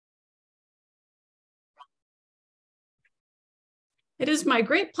It is my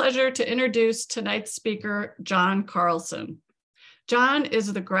great pleasure to introduce tonight's speaker, John Carlson. John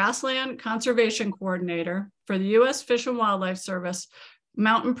is the Grassland Conservation Coordinator for the U.S. Fish and Wildlife Service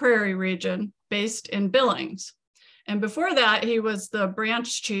Mountain Prairie region based in Billings. And before that, he was the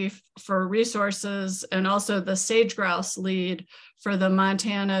branch chief for resources and also the Sage-Grouse lead for the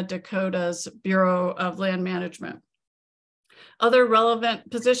Montana Dakotas Bureau of Land Management. Other relevant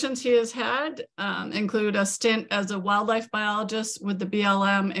positions he has had include a stint as a wildlife biologist with the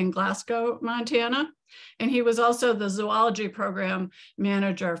BLM in Glasgow, Montana. And he was also the zoology program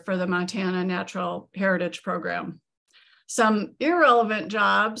manager for the Montana Natural Heritage Program. Some irrelevant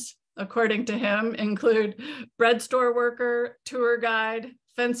jobs, according to him, include bread store worker, tour guide,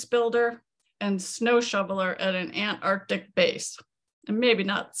 fence builder, and snow shoveler at an Antarctic base. And maybe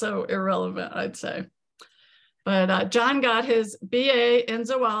not so irrelevant, I'd say. But John got his BA in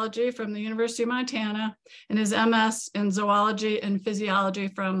zoology from the University of Montana and his MS in zoology and physiology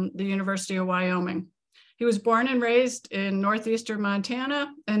from the University of Wyoming. He was born and raised in northeastern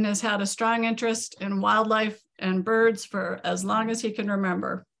Montana and has had a strong interest in wildlife and birds for as long as he can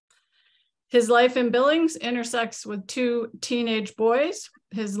remember. His life in Billings intersects with two teenage boys,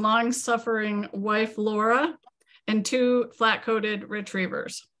 his long-suffering wife, Laura, and two flat-coated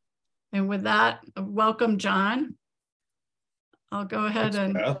retrievers. And with that, welcome, John. I'll go ahead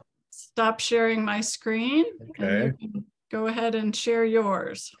and stop sharing my screen. Okay. And you can go ahead and share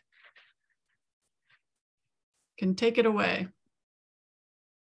yours. You can take it away.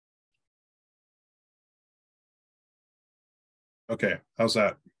 Okay, how's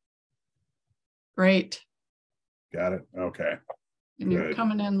that? Great. Got it. Okay. And you're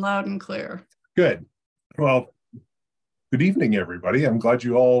coming in loud and clear. Good. Well, good evening, everybody. I'm glad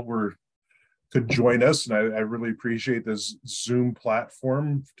you all could join us, and I really appreciate this Zoom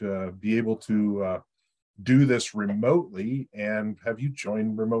platform to be able to do this remotely and have you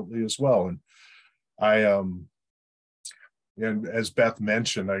join remotely as well. And and as Beth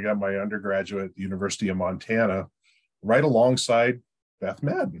mentioned, I got my undergraduate at the University of Montana right alongside Beth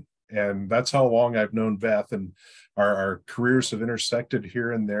Madden. And that's how long I've known Beth, and our careers have intersected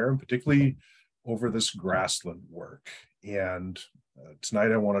here and there, and particularly over this grassland work. And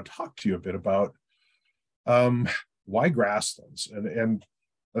tonight I want to talk to you a bit about why grasslands. And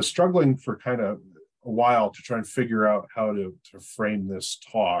I was struggling for kind of a while to try and figure out how to frame this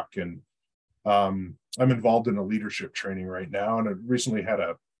talk. And I'm involved in a leadership training right now, and I recently had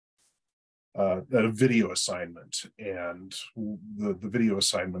a video assignment, and the video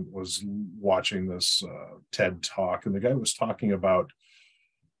assignment was watching this TED talk, and the guy was talking about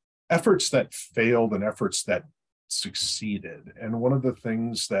efforts that failed and efforts that succeeded. And one of the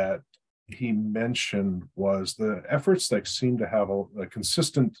things that he mentioned was the efforts that seem to have a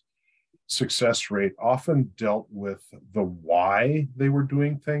consistent success rate often dealt with the why they were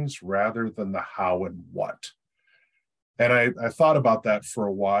doing things rather than the how and what. And I thought about that for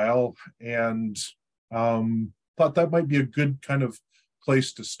a while, and thought that might be a good kind of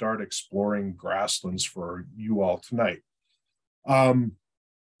place to start exploring grasslands for you all tonight. I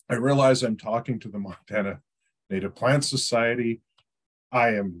realize I'm talking to the Montana Native Plant Society.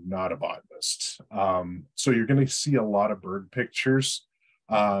 I am not a botanist. So you're going to see a lot of bird pictures,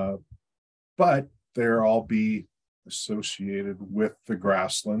 but they'll all be associated with the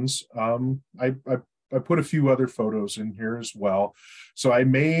grasslands. I put a few other photos in here as well. So I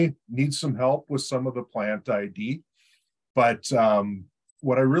may need some help with some of the plant ID, but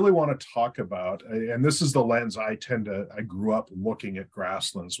what I really want to talk about, and this is the lens I grew up looking at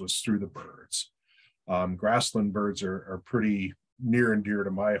grasslands, was through the birds. Grassland birds are pretty near and dear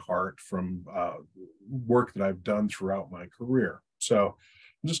to my heart from work that I've done throughout my career. So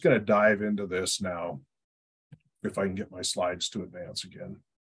I'm just going to dive into this now, if I can get my slides to advance again.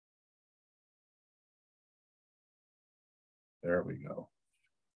 There we go.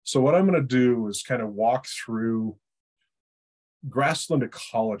 So what I'm going to do is kind of walk through grassland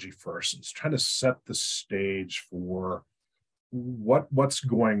ecology first. It's trying to set the stage for what's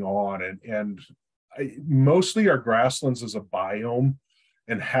going on. Mostly our grasslands as a biome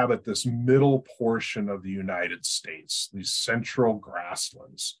inhabit this middle portion of the United States, these central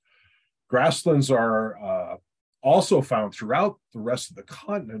grasslands. Grasslands are also found throughout the rest of the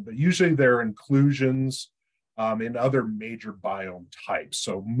continent, but usually they're inclusions in other major biome types.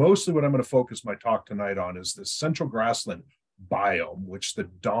 So mostly what I'm going to focus my talk tonight on is this central grassland biome, which the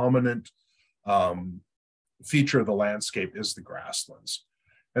dominant feature of the landscape is the grasslands.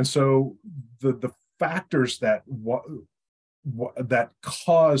 And so the factors that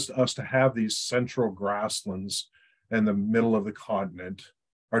caused us to have these central grasslands in the middle of the continent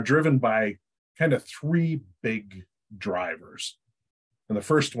are driven by kind of three big drivers. And the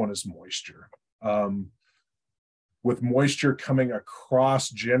first one is moisture. With moisture coming across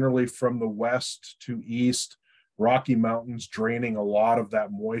generally from the west to east, Rocky Mountains draining a lot of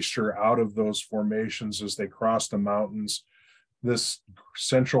that moisture out of those formations as they cross the mountains. This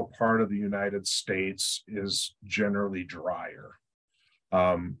central part of the United States is generally drier.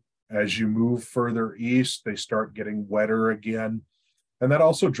 As you move further east, they start getting wetter again. And that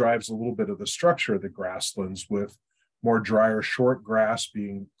also drives a little bit of the structure of the grasslands, with more drier short grass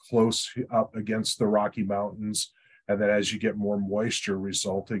being close up against the Rocky Mountains. And then as you get more moisture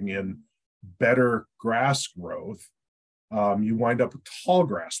resulting in better grass growth, you wind up with tall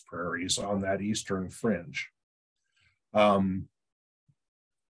grass prairies on that eastern fringe. Let's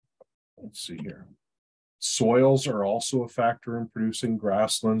see here. Soils are also a factor in producing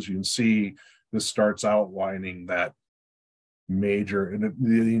grasslands. You can see this starts outlining that major, and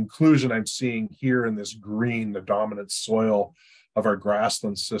the inclusion I'm seeing here in this green, the dominant soil of our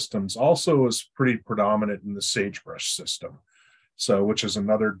grassland systems, also is pretty predominant in the sagebrush system. So, which is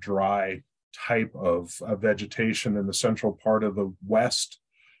another dry type of vegetation in the central part of the West.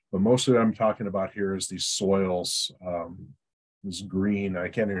 But mostly what I'm talking about here is these soils, this green, I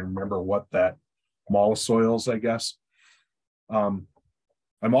can't even remember what that, mollisoils, I guess.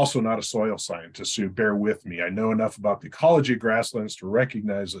 I'm also not a soil scientist, so bear with me. I know enough about the ecology of grasslands to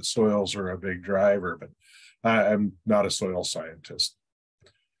recognize that soils are a big driver, but I'm not a soil scientist.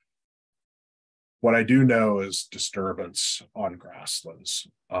 What I do know is disturbance on grasslands.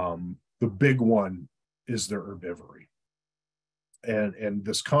 The big one is the herbivory. And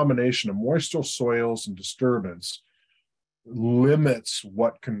this combination of moisture soils and disturbance limits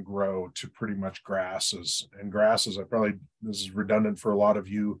what can grow to pretty much grasses. And grasses, this is redundant for a lot of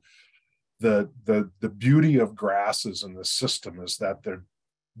you, the beauty of grasses in the system is that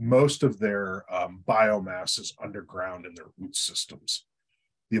most of their biomass is underground in their root systems.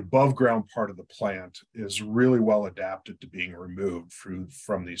 The above ground part of the plant is really well adapted to being removed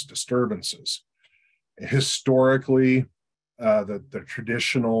from these disturbances. Historically, the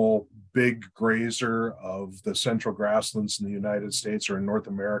traditional big grazer of the central grasslands in the United States or in North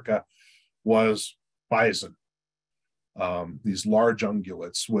America was bison. These large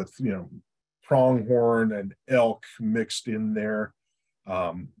ungulates with, pronghorn and elk mixed in there.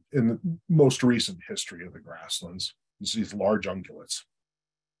 In the most recent history of the grasslands, these large ungulates.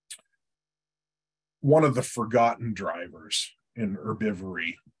 One of the forgotten drivers in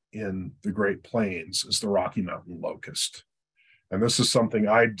herbivory in the Great Plains is the Rocky Mountain locust. And this is something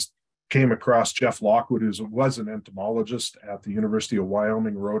I came across. Jeff Lockwood, who was an entomologist at the University of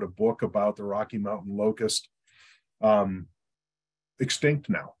Wyoming, wrote a book about the Rocky Mountain locust. Extinct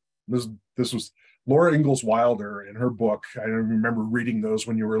now. This was Laura Ingalls Wilder in her book. I remember reading those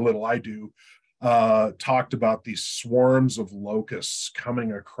when you were little. I do. Talked about these swarms of locusts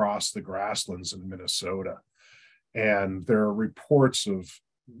coming across the grasslands in Minnesota. And there are reports of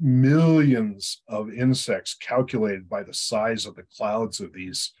millions of insects calculated by the size of the clouds of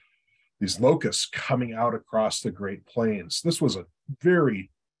these locusts coming out across the Great Plains. This was a very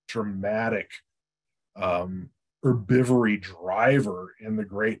dramatic herbivory driver in the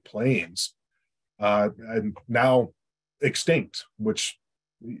Great Plains, and now extinct, which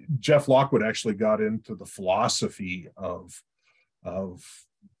Jeff Lockwood actually got into the philosophy of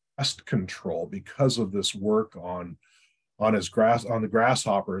pest control because of this work on the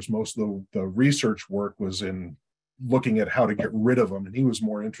grasshoppers. Most of the research work was in looking at how to get rid of them, and he was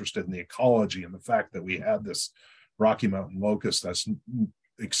more interested in the ecology and the fact that we had this Rocky Mountain locust that's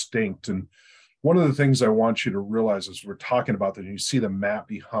extinct. And one of the things I want you to realize as we're talking about that, and you see the map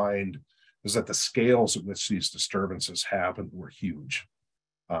behind, is that the scales at which these disturbances happened were huge.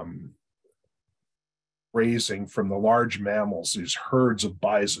 Raising from the large mammals, these herds of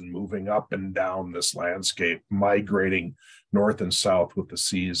bison moving up and down this landscape, migrating north and south with the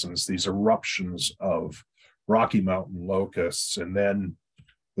seasons, these eruptions of Rocky Mountain locusts, and then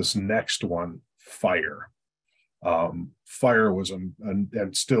this next one, fire. Fire was,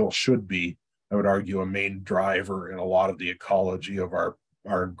 and still should be, I would argue, a main driver in a lot of the ecology of our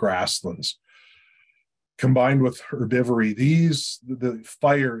grasslands. Combined with herbivory, the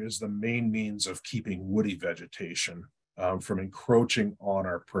fire is the main means of keeping woody vegetation from encroaching on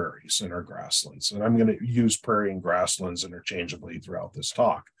our prairies and our grasslands. And I'm going to use prairie and grasslands interchangeably throughout this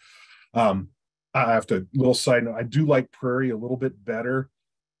talk. I have to, little side note, I do like prairie a little bit better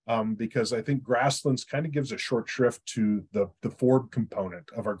because I think grasslands kind of gives a short shrift to the forb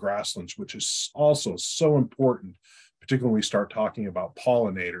component of our grasslands, which is also so important, particularly when we start talking about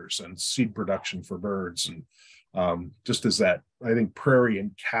pollinators and seed production for birds. And just as that, I think prairie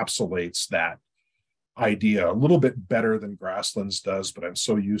encapsulates that idea, a little bit better than Grasslands does, but I'm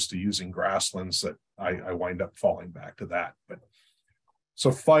so used to using Grasslands that I wind up falling back to that. But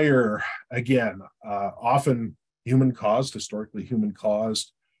so fire, again, often human caused, historically human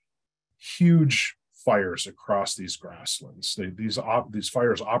caused, huge fires across these grasslands. These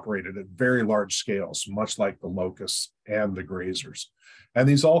fires operated at very large scales, much like the locusts and the grazers. And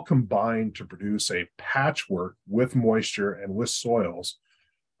these all combined to produce a patchwork with moisture and with soils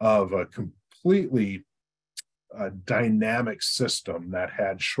of a completely dynamic system that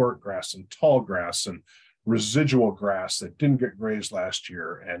had short grass and tall grass and residual grass that didn't get grazed last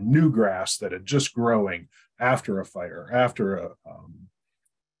year and new grass that had just growing after a fire, after a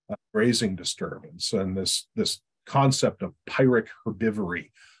grazing disturbance, and this concept of pyrrhic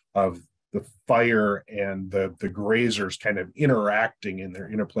herbivory, of the fire and the grazers kind of interacting in their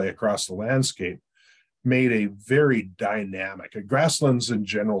interplay across the landscape, made a very dynamic. Grasslands in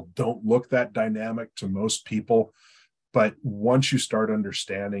general don't look that dynamic to most people, but once you start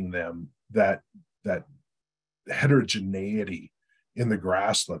understanding them, that heterogeneity in the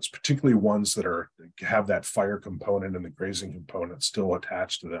grasslands, particularly ones that have that fire component and the grazing component still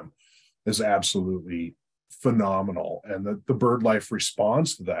attached to them, is absolutely phenomenal. And the bird life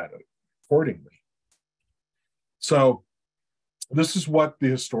responds to that accordingly. So this is what the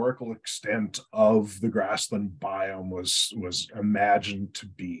historical extent of the grassland biome was imagined to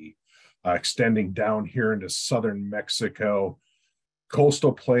be, extending down here into southern Mexico,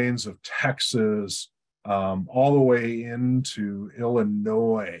 coastal plains of Texas, all the way into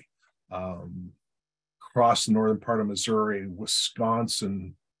Illinois, across the northern part of Missouri,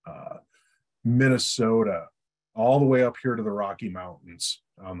 Wisconsin, Minnesota, all the way up here to the Rocky Mountains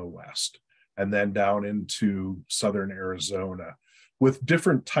on the west, and then down into southern Arizona with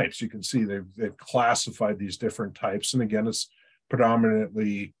different types. You can see they've classified these different types. And again, it's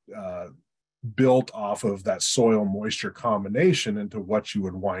predominantly built off of that soil moisture combination into what you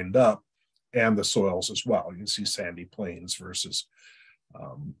would wind up, and the soils as well. You can see sandy plains versus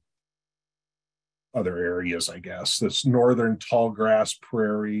other areas, I guess. This northern tall grass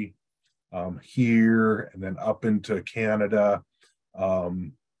prairie here, and then up into Canada.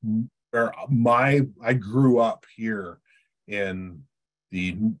 Where I grew up here in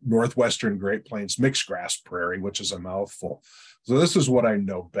the northwestern Great Plains mixed grass prairie, which is a mouthful. So this is what I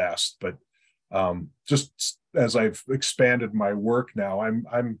know best. But just as I've expanded my work now,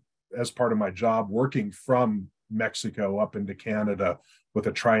 I'm as part of my job working from Mexico up into Canada with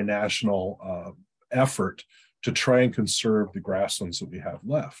a tri-national effort to try and conserve the grasslands that we have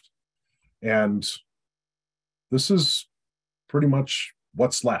left. And this is pretty much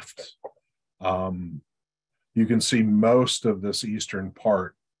what's left. You can see most of this eastern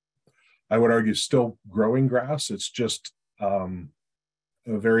part, I would argue, still growing grass. It's just a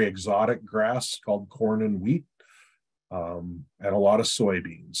very exotic grass called corn and wheat, and a lot of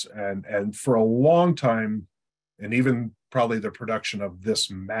soybeans. And for a long time, and even probably the production of this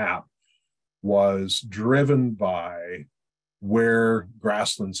map was driven by where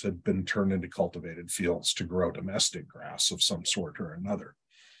grasslands had been turned into cultivated fields to grow domestic grass of some sort or another.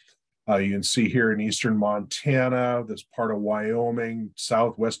 You can see here in eastern Montana, this part of Wyoming,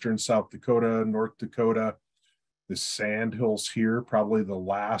 southwestern South Dakota, North Dakota, the sandhills here, probably the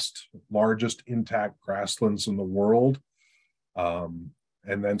largest intact grasslands in the world. And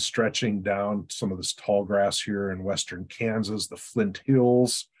then stretching down some of this tall grass here in western Kansas, the Flint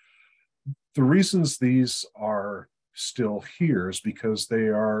Hills. The reasons these are still here is because they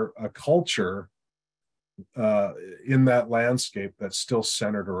are a culture in that landscape that's still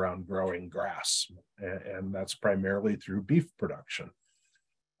centered around growing grass, and that's primarily through beef production.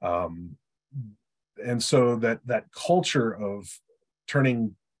 And so that culture of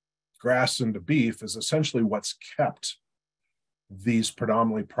turning grass into beef is essentially what's kept these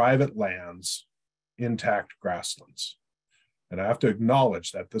predominantly private lands intact grasslands. And I have to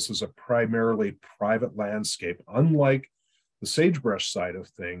acknowledge that this is a primarily private landscape, unlike the sagebrush side of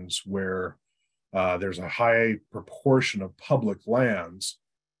things, where there's a high proportion of public lands.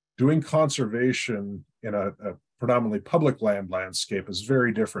 Doing conservation in a predominantly public land landscape is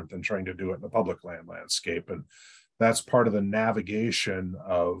very different than trying to do it in a public land landscape. And that's part of the navigation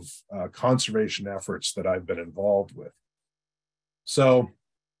of conservation efforts that I've been involved with. So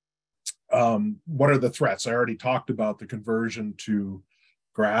what are the threats? I already talked about the conversion to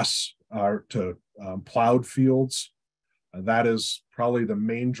grass, to plowed fields. That is probably the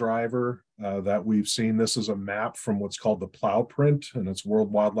main driver that we've seen. This is a map from what's called the Plow Print, and it's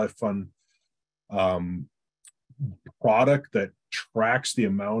World Wildlife Fund product that tracks the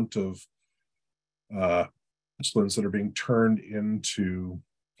amount of grasslands that are being turned into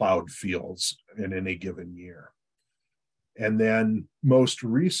plowed fields in any given year. And then most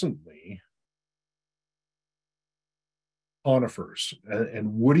recently, conifers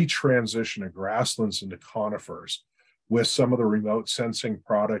and woody transition of grasslands into conifers with some of the remote sensing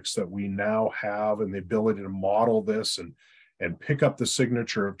products that we now have and the ability to model this and pick up the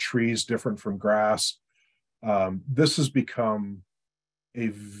signature of trees different from grass. This has become a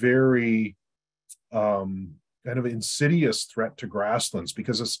very kind of insidious threat to grasslands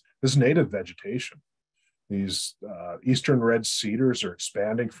because it's this native vegetation. These eastern red cedars are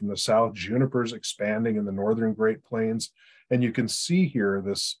expanding from the south, junipers expanding in the northern Great Plains. And you can see here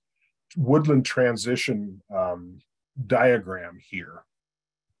this woodland transition diagram here.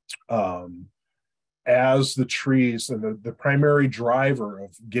 As the trees, and the primary driver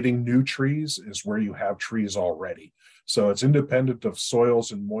of getting new trees is where you have trees already. So it's independent of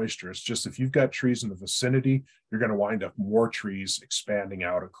soils and moisture. It's just if you've got trees in the vicinity, you're going to wind up more trees expanding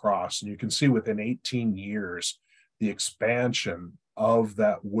out across. And you can see within 18 years, the expansion of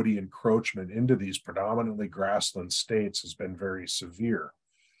that woody encroachment into these predominantly grassland states has been very severe.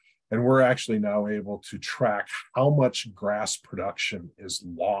 And we're actually now able to track how much grass production is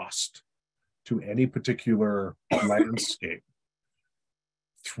lost to any particular landscape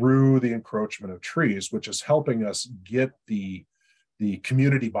through the encroachment of trees, which is helping us get the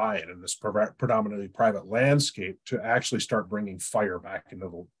community buy-in in this predominantly private landscape to actually start bringing fire back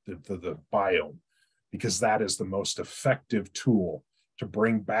into the biome, because that is the most effective tool to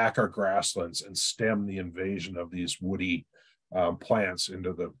bring back our grasslands and stem the invasion of these woody plants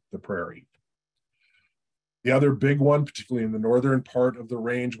into the prairie. The other big one, particularly in the northern part of the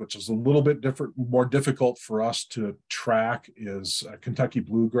range, which is a little bit different, more difficult for us to track, is Kentucky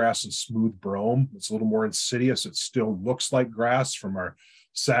bluegrass and smooth brome. It's a little more insidious. It still looks like grass from our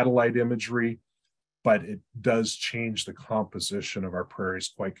satellite imagery, but it does change the composition of our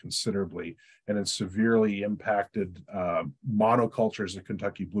prairies quite considerably. And it's severely impacted monocultures of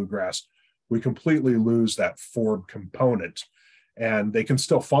Kentucky bluegrass. We completely lose that forb component. And they can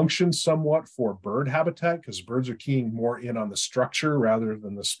still function somewhat for bird habitat because birds are keying more in on the structure rather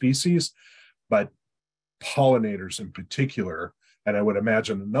than the species. But pollinators in particular, and I would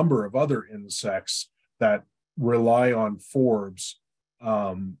imagine a number of other insects that rely on forbs,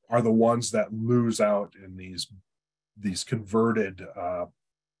 are the ones that lose out in these converted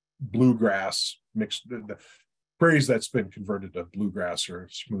bluegrass mixed the prairies that's been converted to bluegrass or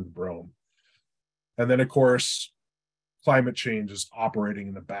smooth brome. And then, of course, climate change is operating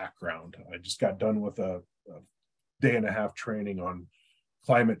in the background. I just got done with a day and a half training on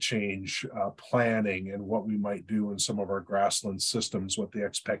climate change planning and what we might do in some of our grassland systems, what the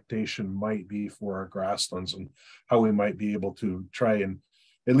expectation might be for our grasslands, and how we might be able to try and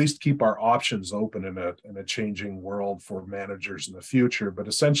at least keep our options open in a changing world for managers in the future. But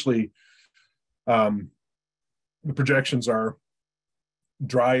essentially, the projections are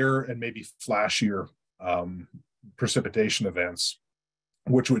drier and maybe flashier precipitation events,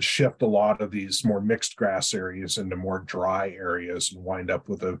 which would shift a lot of these more mixed grass areas into more dry areas and wind up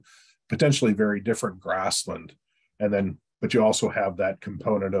with a potentially very different grassland. And then, but you also have that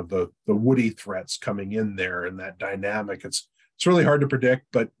component of the woody threats coming in there and that dynamic. It's really hard to predict,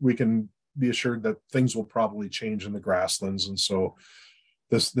 but we can be assured that things will probably change in the grasslands. And so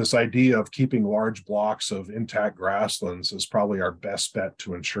this idea of keeping large blocks of intact grasslands is probably our best bet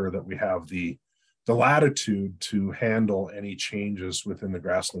to ensure that we have the latitude to handle any changes within the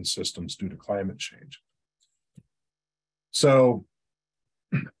grassland systems due to climate change. So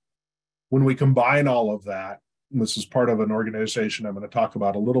when we combine all of that, and this is part of an organization I'm going to talk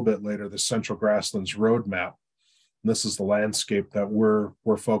about a little bit later, the Central Grasslands Roadmap. And this is the landscape that we're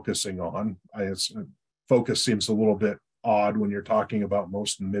focusing on. Focus seems a little bit odd when you're talking about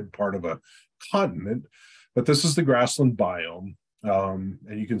most mid part of a continent, but this is the grassland biome.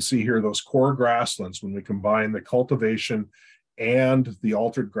 And you can see here those core grasslands when we combine the cultivation and the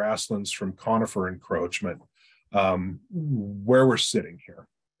altered grasslands from conifer encroachment, where we're sitting here.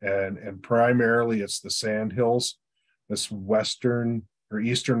 And primarily it's the sand hills, this western or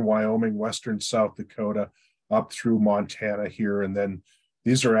eastern Wyoming, western South Dakota, up through Montana here. And then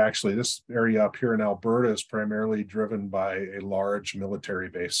these are actually, this area up here in Alberta is primarily driven by a large military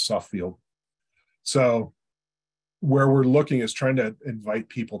base, Suffield. So where we're looking is trying to invite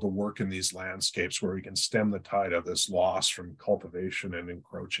people to work in these landscapes where we can stem the tide of this loss from cultivation and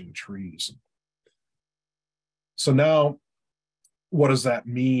encroaching trees. So now, what does that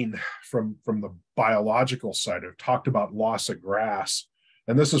mean from the biological side? I've talked about loss of grass,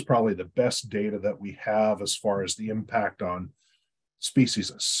 and this is probably the best data that we have as far as the impact on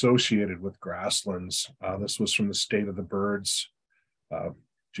species associated with grasslands. This was from the State of the Birds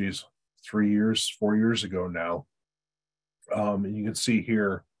geez, 3 years, 4 years ago now. And you can see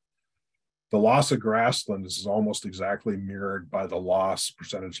here, the loss of grassland is almost exactly mirrored by the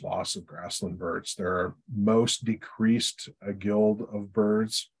percentage loss of grassland birds. There are most decreased a guild of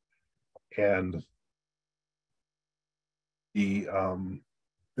birds, and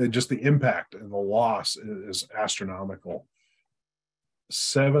just the impact and the loss is astronomical.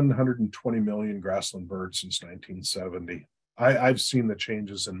 720 million grassland birds since 1970. I've seen the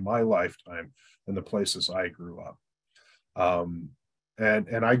changes in my lifetime in the places I grew up.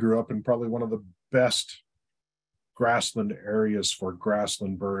 And I grew up in probably one of the best grassland areas for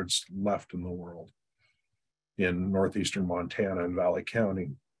grassland birds left in the world, in northeastern Montana and Valley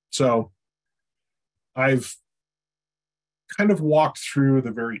County. So I've kind of walked through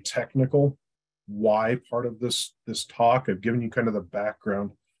the very technical why part of this talk. I've given you kind of the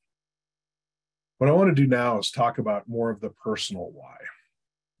background. What I want to do now is talk about more of the personal why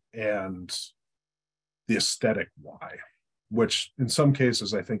and the aesthetic why, which in some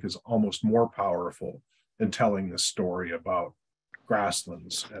cases I think is almost more powerful in telling this story about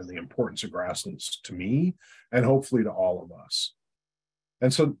grasslands and the importance of grasslands to me and hopefully to all of us.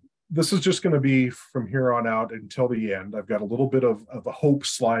 And so this is just going to be from here on out until the end. I've got a little bit of a hope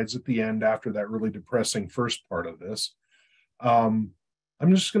slides at the end after that really depressing first part of this.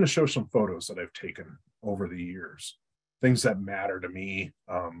 I'm just going to show some photos that I've taken over the years, things that matter to me.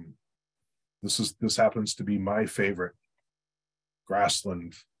 This happens to be my favorite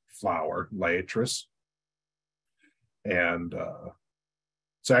grassland flower, Liatris. And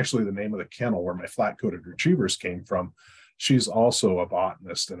it's actually the name of the kennel where my flat-coated retrievers came from. She's also a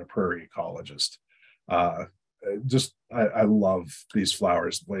botanist and a prairie ecologist. I love these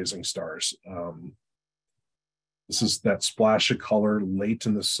flowers, blazing stars. This is that splash of color late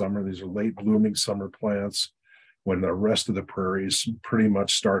in the summer. These are late blooming summer plants when the rest of the prairie is pretty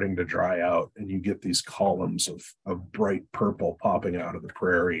much starting to dry out, and you get these columns of bright purple popping out of the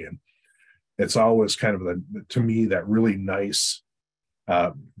prairie. And it's always kind of, to me, that really nice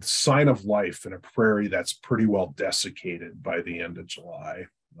sign of life in a prairie that's pretty well desiccated by the end of July.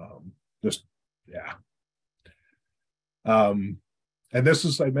 And this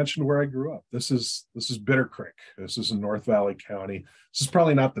is, I mentioned where I grew up. This is Bitter Creek. This is in North Valley County. This is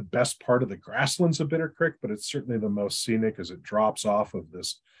probably not the best part of the grasslands of Bitter Creek, but it's certainly the most scenic as it drops off of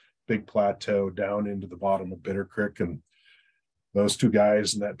this big plateau down into the bottom of Bitter Creek. And those two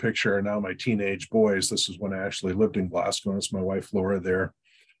guys in that picture are now my teenage boys. This is when I actually lived in Glasgow. It's my wife, Laura, there.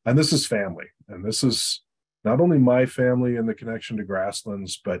 And this is family. And this is not only my family and the connection to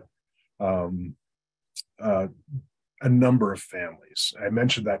grasslands, but a number of families. I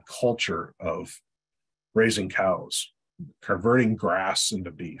mentioned that culture of raising cows, converting grass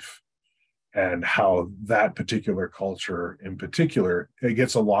into beef, and how that particular culture in particular, it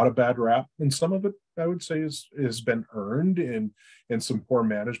gets a lot of bad rap, and some of it I would say has been earned in some poor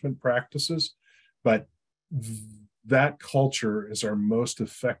management practices. But that culture is our most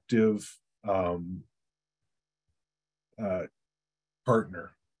effective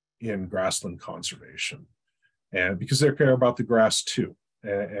partner in grassland conservation. And because they care about the grass too.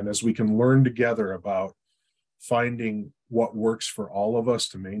 And as we can learn together about finding what works for all of us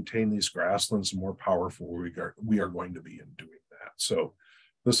to maintain these grasslands, the more powerful we are going to be in doing that. So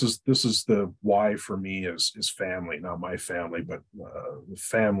this is the why for me is family, not my family, but the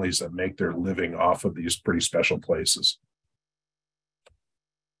families that make their living off of these pretty special places.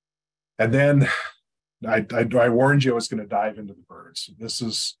 And then I warned you I was going to dive into the birds. This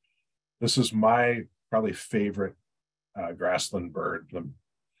is my probably favorite grassland bird, the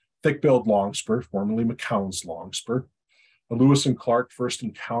thick-billed longspur, formerly McCown's longspur. Lewis and Clark first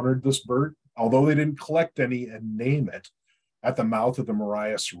encountered this bird, although they didn't collect any and name it, at the mouth of the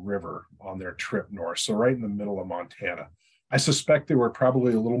Marias River on their trip north, so right in the middle of Montana. I suspect they were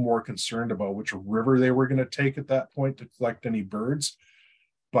probably a little more concerned about which river they were going to take at that point to collect any birds,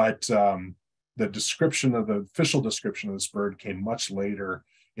 but the official description of this bird came much later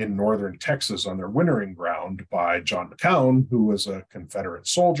in northern Texas on their wintering ground by John McCown, who was a Confederate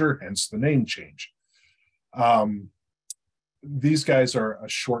soldier, hence the name change. These guys are a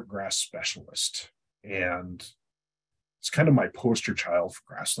short grass specialist, and it's kind of my poster child for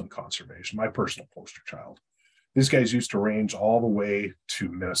grassland conservation, my personal poster child. These guys used to range all the way to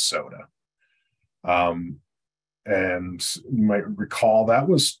Minnesota. And you might recall that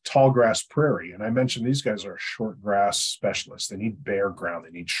was tall grass prairie. And I mentioned these guys are short grass specialists. They need bare ground.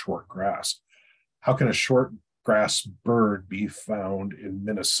 They need short grass. How can a short grass bird be found in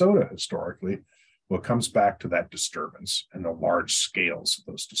Minnesota historically? Well, it comes back to that disturbance and the large scales of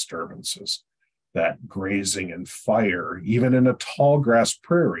those disturbances. that grazing and fire, even in a tall grass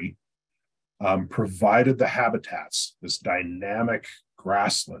prairie, provided the habitats. This dynamic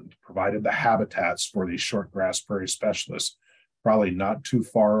grassland provided the habitats for these short grass prairie specialists, probably not too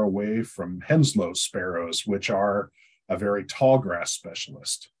far away from Henslow sparrows, which are a very tall grass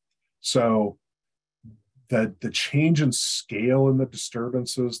specialist. So the change in scale in the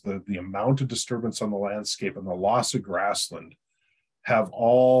disturbances, the amount of disturbance on the landscape, and the loss of grassland have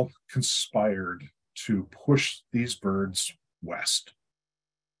all conspired to push these birds west.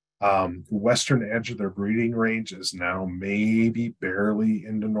 The western edge of their breeding range is now maybe barely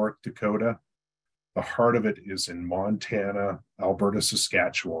into North Dakota. The heart of it is in Montana, Alberta,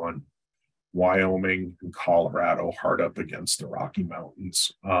 Saskatchewan, Wyoming, and Colorado, hard up against the Rocky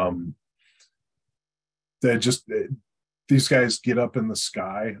Mountains. These guys get up in the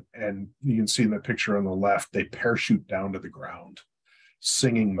sky, and you can see in the picture on the left, they parachute down to the ground,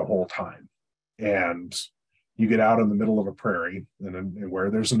 singing the whole time. And you get out in the middle of a prairie and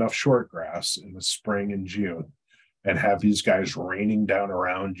where there's enough short grass in the spring and June, and have these guys raining down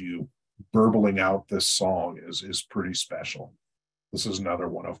around you, burbling out this song is pretty special. This is another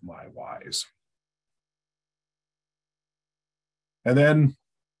one of my whys. And then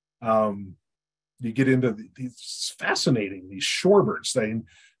you get into these fascinating, these shorebirds.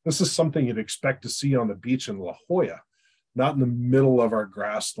 This is something you'd expect to see on the beach in La Jolla, not in the middle of our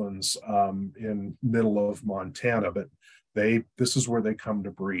grasslands in middle of Montana, but this is where they come to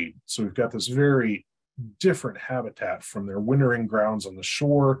breed. So we've got this very different habitat from their wintering grounds on the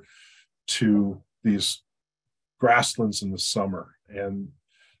shore to these grasslands in the summer. And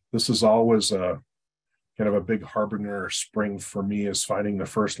this is always a kind of a big harbinger of spring for me, is finding the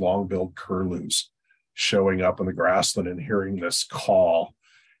first long-billed curlews showing up in the grassland and hearing this call.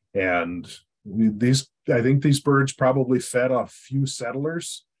 And I think these birds probably fed a few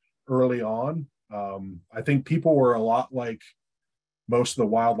settlers early on. I think people were a lot like most of the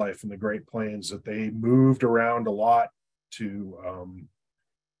wildlife in the Great Plains, that they moved around a lot to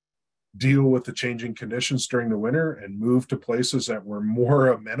deal with the changing conditions during the winter, and move to places that were more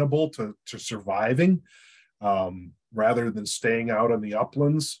amenable to surviving rather than staying out in the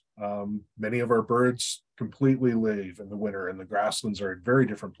uplands. Many of our birds completely live in the winter, and the grasslands are a very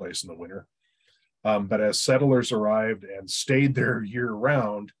different place in the winter. But as settlers arrived and stayed there year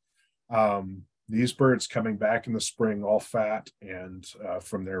round, these birds coming back in the spring all fat and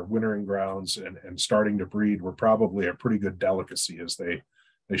from their wintering grounds and starting to breed were probably a pretty good delicacy as they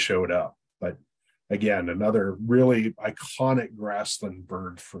showed up. But again, another really iconic grassland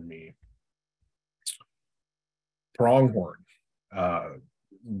bird for me. Pronghorn,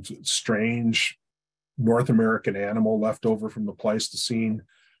 strange North American animal left over from the Pleistocene.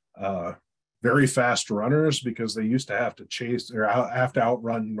 Very fast runners, because they used to have to chase or have to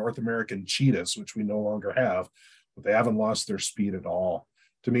outrun North American cheetahs, which we no longer have, but they haven't lost their speed at all.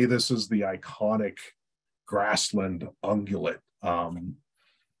 To me, this is the iconic grassland ungulate.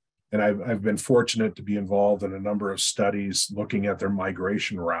 And I've been fortunate to be involved in a number of studies looking at their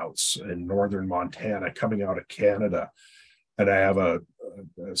migration routes in northern Montana coming out of Canada. And I have a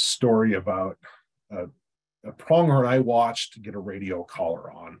story about a pronghorn I watched get a radio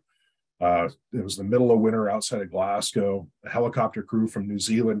collar on. It was the middle of winter outside of Glasgow. A helicopter crew from New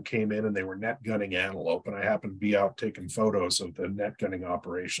Zealand came in and they were net gunning antelope. And I happened to be out taking photos of the net gunning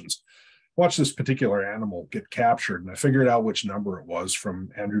operations. Watched this particular animal get captured, and I figured out which number it was from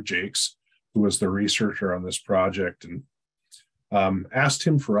Andrew Jakes, who was the researcher on this project, and asked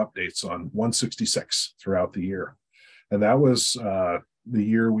him for updates on 166 throughout the year. And that was the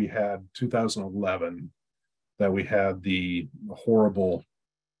year we had 2011, that we had the horrible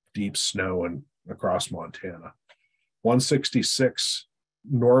deep snow across Montana. 166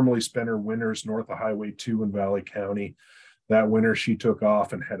 normally spent her winters north of Highway 2 in Valley County. That winter, she took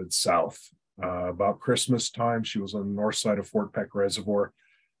off and headed south. About Christmas time, she was on the north side of Fort Peck Reservoir.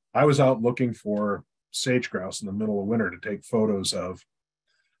 I was out looking for sage-grouse in the middle of winter to take photos of.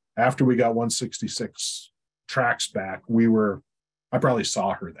 After we got 166 tracks back, I probably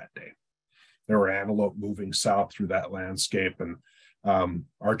saw her that day. There were antelope moving south through that landscape, and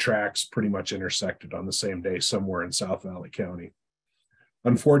our tracks pretty much intersected on the same day somewhere in South Valley County.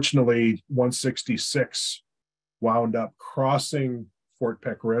 Unfortunately, 166 wound up crossing Fort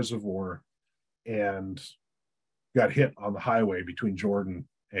Peck Reservoir and got hit on the highway between Jordan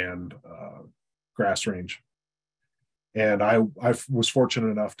and Grass Range. And I was fortunate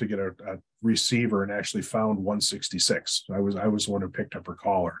enough to get a receiver and actually found 166. I was the one who picked up her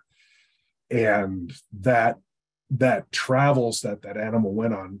collar. And that travels that animal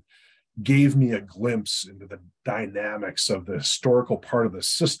went on gave me a glimpse into the dynamics of the historical part of the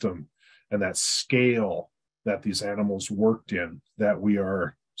system and that scale that these animals worked in, that we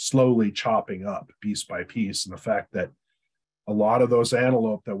are slowly chopping up piece by piece. And the fact that a lot of those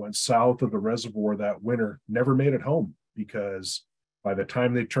antelope that went south of the reservoir that winter never made it home, because by the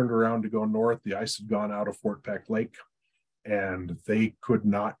time they turned around to go north, the ice had gone out of Fort Peck Lake and they could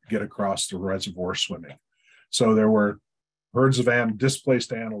not get across the reservoir swimming. So there were herds of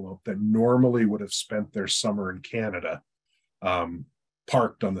displaced antelope that normally would have spent their summer in Canada,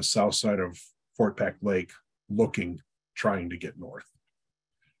 parked on the south side of Fort Peck Lake, trying to get north.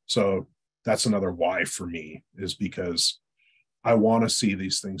 So that's another why for me, is because I want to see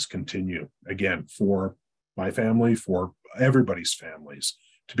these things continue, again, for my family, for everybody's families,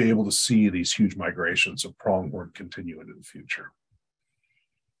 to be able to see these huge migrations of pronghorn continue into the future.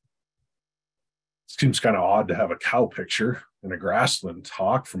 It seems kind of odd to have a cow picture in a grassland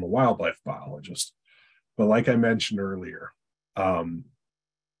talk from a wildlife biologist. But like I mentioned earlier,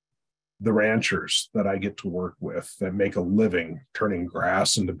 the ranchers that I get to work with that make a living turning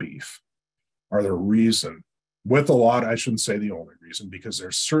grass into beef are the reason, with a lot, I shouldn't say the only reason, because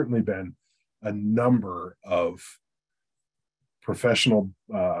there's certainly been a number of professional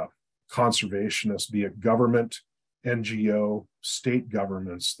conservationists, be it government, NGO, state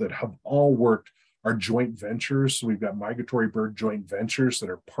governments, that have all worked, our joint ventures. So we've got migratory bird joint ventures that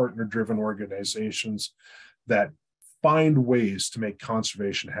are partner-driven organizations that find ways to make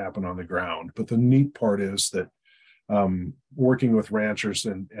conservation happen on the ground. But the neat part is that working with ranchers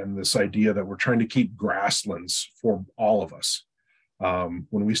and this idea that we're trying to keep grasslands for all of us.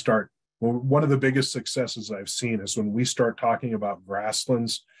 One of the biggest successes I've seen is when we start talking about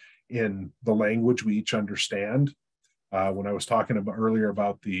grasslands in the language we each understand. When I was talking about earlier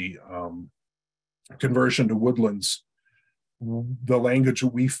about the conversion to woodlands, the language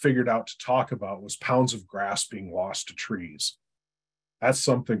we figured out to talk about was pounds of grass being lost to trees. That's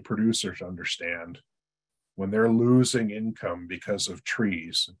something producers understand. When they're losing income because of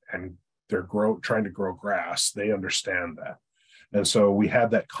trees and they're trying to grow grass, they understand that. And so we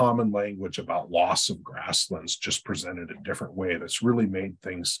had that common language about loss of grasslands, just presented a different way that's really made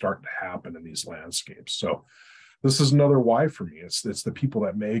things start to happen in these landscapes. So this is another why for me. It's the people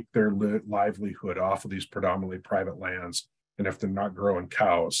that make their livelihood off of these predominantly private lands. And if they're not growing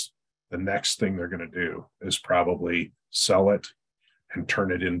cows, the next thing they're going to do is probably sell it and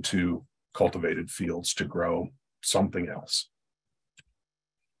turn it into cultivated fields to grow something else.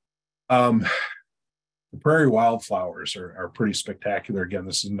 The prairie wildflowers are pretty spectacular. Again,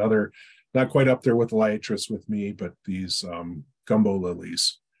 this is another, not quite up there with the liatris with me, but these gumbo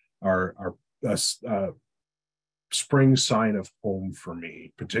lilies are a spring sign of home for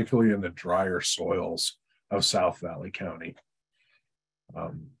me, particularly in the drier soils of South Valley County.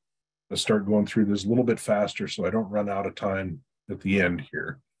 Let's start going through this a little bit faster so I don't run out of time at the end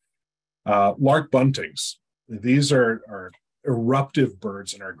here. Lark buntings. These are eruptive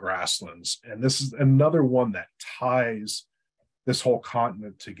birds in our grasslands. And this is another one that ties this whole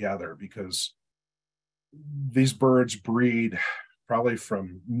continent together, because these birds breed probably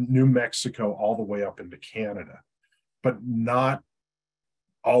from New Mexico all the way up into Canada, but not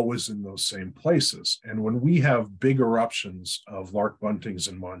always in those same places. And when we have big eruptions of lark buntings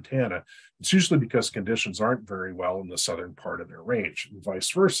in Montana, it's usually because conditions aren't very well in the southern part of their range, and vice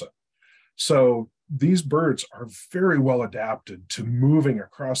versa. So these birds are very well adapted to moving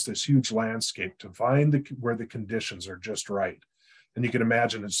across this huge landscape to find where the conditions are just right. And you can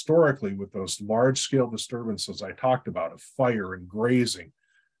imagine historically, with those large-scale disturbances I talked about of fire and grazing,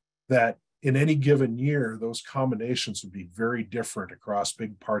 that in any given year, those combinations would be very different across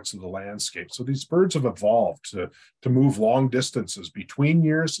big parts of the landscape. So these birds have evolved to move long distances between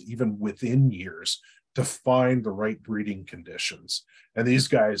years, even within years, to find the right breeding conditions. And these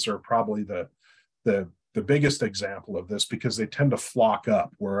guys are probably the biggest example of this, because they tend to flock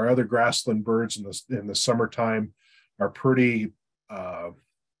up, where our other grassland birds in the summertime are pretty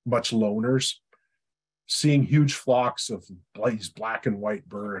much loners. Seeing huge flocks of these black and white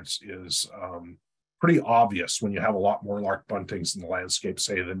birds is pretty obvious when you have a lot more lark buntings in the landscape,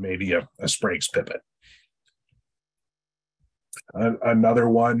 say, than maybe a Sprague's pipit. Another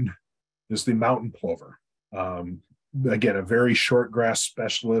one is the mountain plover. Again, a very short grass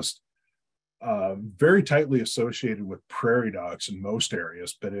specialist, very tightly associated with prairie dogs in most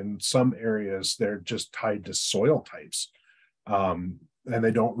areas, but in some areas they're just tied to soil types. And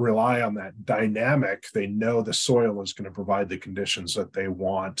they don't rely on that dynamic. They know the soil is going to provide the conditions that they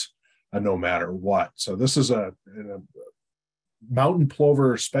want, no matter what. So this is a mountain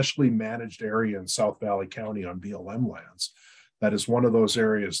plover, specially managed area in South Valley County on BLM lands that is one of those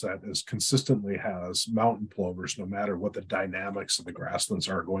areas that is consistently has mountain plovers, no matter what the dynamics of the grasslands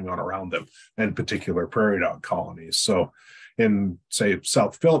are going on around them, and particular prairie dog colonies. So in, say,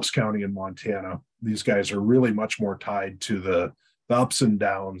 South Phillips County in Montana, these guys are really much more tied to the ups and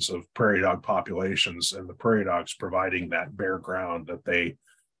downs of prairie dog populations, and the prairie dogs providing that bare ground that they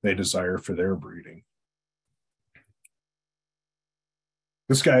desire for their breeding.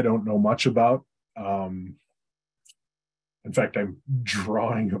 This guy I don't know much about. In fact, I'm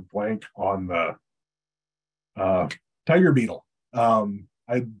drawing a blank on the tiger beetle.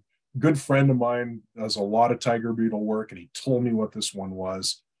 A good friend of mine does a lot of tiger beetle work, and he told me what this one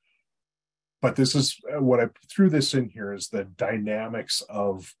was. But this is what I threw this in here, is the dynamics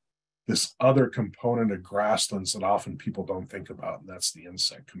of this other component of grasslands that often people don't think about, and that's the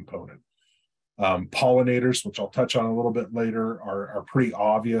insect component. Pollinators, which I'll touch on a little bit later, are pretty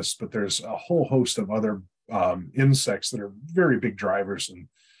obvious, but there's a whole host of other insects that are very big drivers. And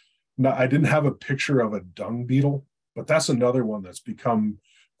now, I didn't have a picture of a dung beetle, but that's another one that's become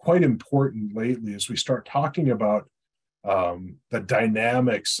quite important lately as we start talking about the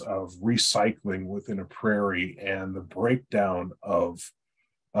dynamics of recycling within a prairie and the breakdown of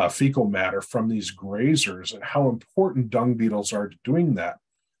fecal matter from these grazers, and how important dung beetles are to doing that.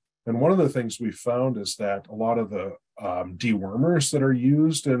 And one of the things we found is that a lot of the dewormers that are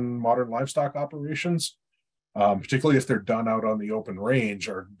used in modern livestock operations, particularly if they're done out on the open range,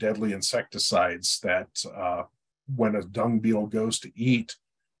 are deadly insecticides that when a dung beetle goes to eat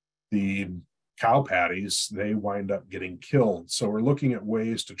the cow patties, they wind up getting killed. So we're looking at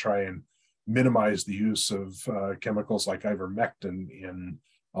ways to try and minimize the use of chemicals like ivermectin in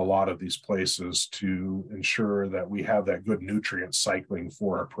a lot of these places to ensure that we have that good nutrient cycling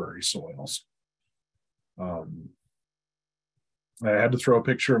for our prairie soils. I had to throw a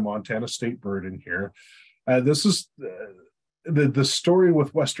picture of Montana state bird in here. This is the story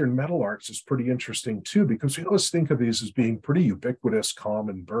with Western meadowlarks is pretty interesting too, because we always think of these as being pretty ubiquitous,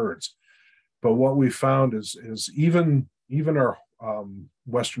 common birds. But what we found is even our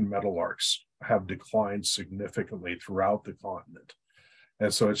Western meadowlarks have declined significantly throughout the continent.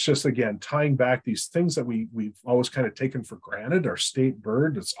 And so it's just, again, tying back these things that we've always kind of taken for granted, our state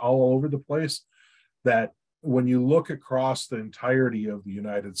bird, it's all over the place, that when you look across the entirety of the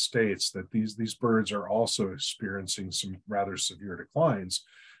United States, that these birds are also experiencing some rather severe declines.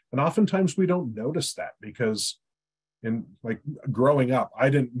 And oftentimes we don't notice that, because in, like, growing up, I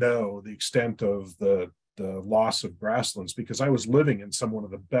didn't know the extent of the loss of grasslands, because I was living in one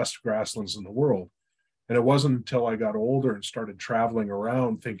of the best grasslands in the world. And it wasn't until I got older and started traveling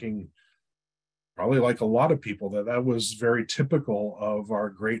around, thinking, probably like a lot of people, that was very typical of our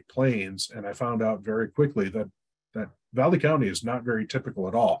Great Plains. And I found out very quickly that Valley County is not very typical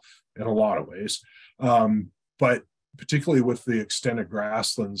at all in a lot of ways. But particularly with the extent of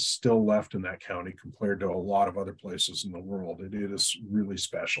grasslands still left in that county compared to a lot of other places in the world, it is really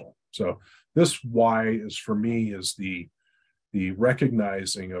special. So this why is, for me, is the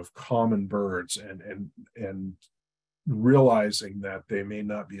recognizing of common birds and realizing that they may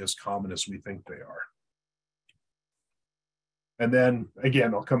not be as common as we think they are. And then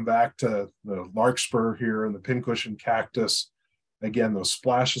again, I'll come back to the larkspur here and the pincushion cactus. Again, those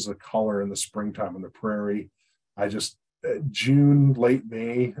splashes of color in the springtime on the prairie. June, late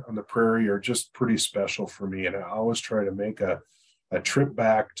May on the prairie are just pretty special for me. And I always try to make a trip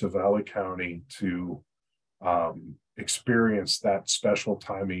back to Valley County to experience that special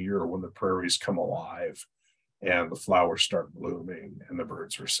time of year when the prairies come alive and the flowers start blooming and the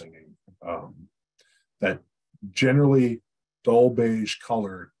birds are singing. That generally dull beige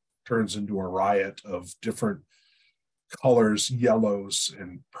color turns into a riot of different colors, yellows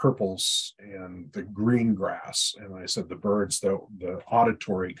and purples, and the green grass. And like I said, the birds, the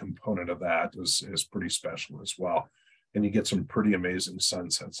auditory component of that is pretty special as well. And you get some pretty amazing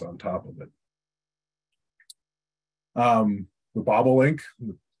sunsets on top of it. The bobolink,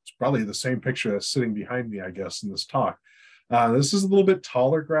 it's probably the same picture that's sitting behind me, I guess, in this talk. This is a little bit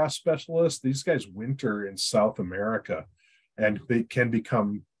taller grass specialist. These guys winter in South America, and they can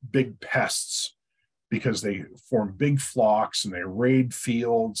become big pests because they form big flocks and they raid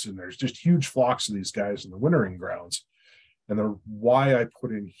fields, and there's just huge flocks of these guys in the wintering grounds. And the why I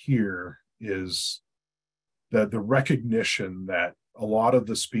put in here is the recognition that a lot of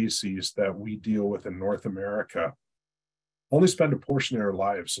the species that we deal with in North America only spend a portion of their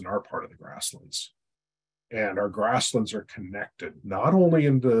lives in our part of the grasslands. And our grasslands are connected, not only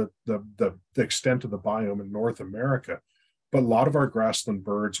in the extent of the biome in North America, but a lot of our grassland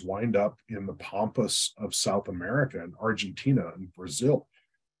birds wind up in the pampas of South America and Argentina and Brazil.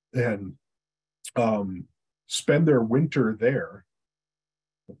 And spend their winter there,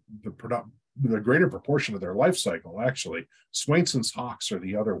 the greater proportion of their life cycle, actually. Swainson's hawks are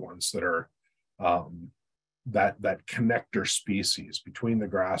the other ones that are that connector species between the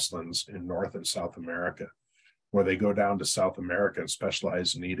grasslands in North and South America, where they go down to South America and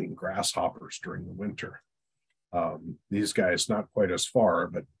specialize in eating grasshoppers during the winter. These guys not quite as far,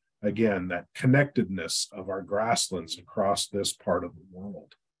 but again, that connectedness of our grasslands across this part of the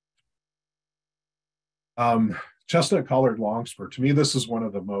world. Chestnut-collared longspur, to me, this is one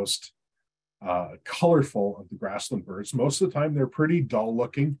of the most colorful of the grassland birds. Most of the time, they're pretty dull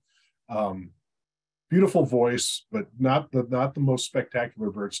looking. Beautiful voice, but not the most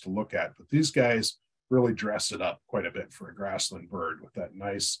spectacular birds to look at. But these guys really dress it up quite a bit for a grassland bird with that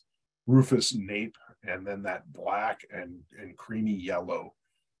nice rufous nape and then that black and creamy yellow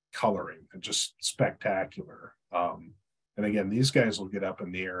coloring, and just spectacular. And again, these guys will get up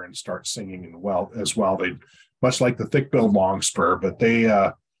in the air and start singing as well. They, much like the thick-billed longspur, but they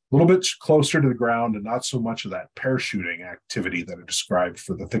a little bit closer to the ground and not so much of that parachuting activity that I described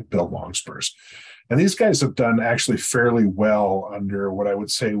for the thick-billed longspurs. And these guys have done actually fairly well under what I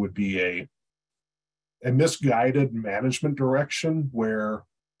would say would be a misguided management direction, where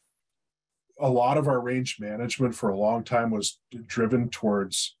a lot of our range management for a long time was driven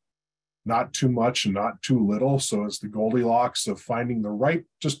towards not too much and not too little. So it's the Goldilocks of finding the right,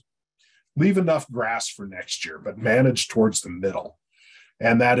 just leave enough grass for next year, but manage towards the middle.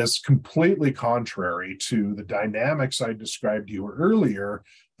 And that is completely contrary to the dynamics I described to you earlier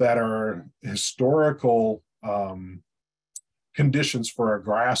that are historical conditions for our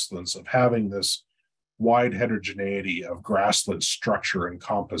grasslands, of having this wide heterogeneity of grassland structure and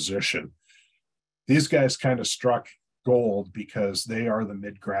composition. These guys kind of struck gold because they are the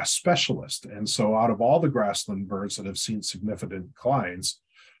midgrass specialist. And so out of all the grassland birds that have seen significant declines,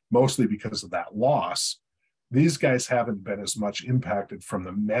 mostly because of that loss, these guys haven't been as much impacted from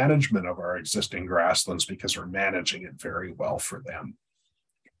the management of our existing grasslands because we're managing it very well for them.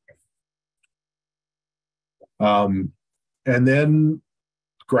 And then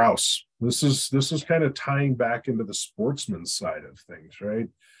grouse. This is kind of tying back into the sportsman side of things, right?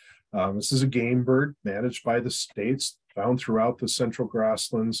 This is a game bird managed by the states, found throughout the central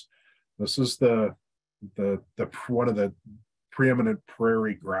grasslands. This is the one of the preeminent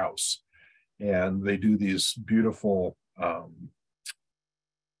prairie grouse, and they do these beautiful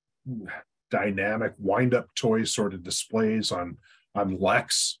dynamic wind-up toy sort of displays on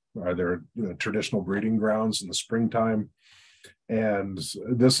leks, their traditional breeding grounds in the springtime. And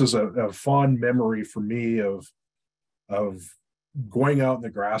this is a fond memory for me of going out in the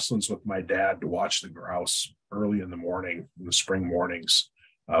grasslands with my dad to watch the grouse early in the morning, in the spring mornings,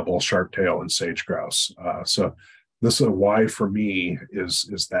 both sharp-tail and sage-grouse. So this is why for me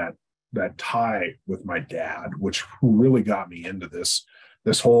is that tie with my dad, who really got me into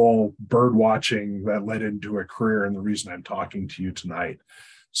this whole bird watching that led into a career, and the reason I'm talking to you tonight.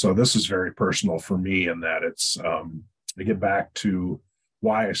 So this is very personal for me, in that it's I get back to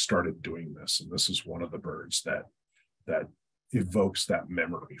why I started doing this, and this is one of the birds that evokes that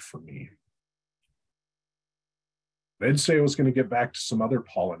memory for me. I did say I was going to get back to some other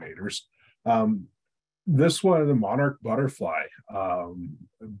pollinators. This one, the monarch butterfly,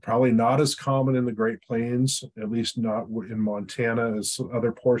 probably not as common in the Great Plains, at least not in Montana as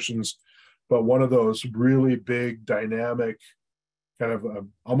other portions, but one of those really big, dynamic, kind of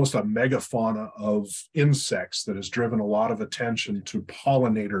almost a megafauna of insects that has driven a lot of attention to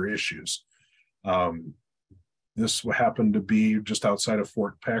pollinator issues. This happened to be just outside of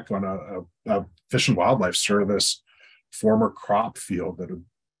Fort Peck on a Fish and Wildlife Service former crop field that had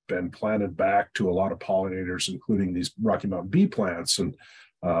been planted back to a lot of pollinators, including these Rocky Mountain bee plants. And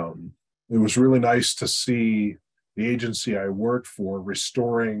it was really nice to see the agency I worked for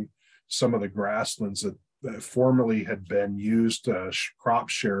restoring some of the grasslands that formerly had been used crop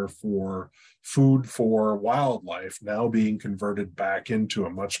share for food for wildlife, now being converted back into a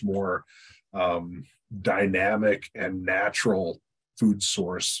much more dynamic and natural food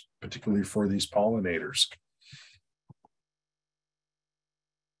source, particularly for these pollinators.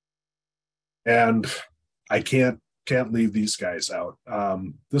 And I can't leave these guys out.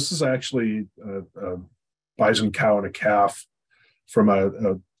 This is actually a bison cow and a calf from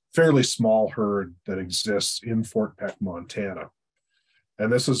a fairly small herd that exists in Fort Peck, Montana.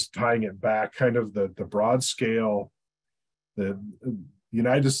 And this is tying it back, kind of the broad scale, the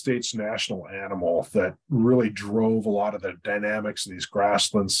United States national animal that really drove a lot of the dynamics of these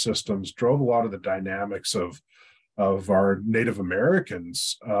grassland systems, drove a lot of the dynamics of our Native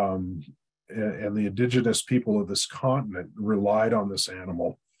Americans, and the indigenous people of this continent relied on this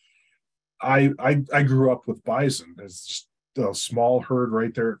animal. I grew up with bison. It's just a small herd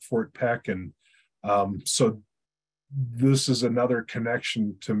right there at Fort Peck, and so this is another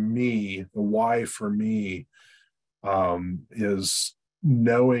connection to me. The why for me is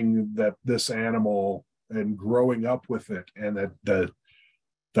knowing that this animal and growing up with it, and that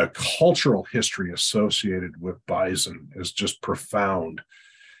the cultural history associated with bison is just profound.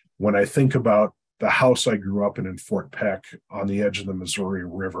 When I think about the house I grew up in Fort Peck on the edge of the Missouri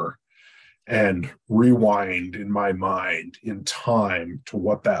River, and rewind in my mind in time to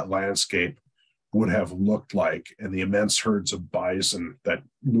what that landscape would have looked like, and the immense herds of bison that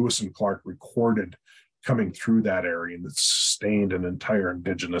Lewis and Clark recorded coming through that area and that sustained an entire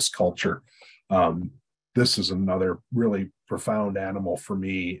indigenous culture. This is another really profound animal for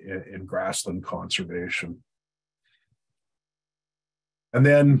me in grassland conservation. And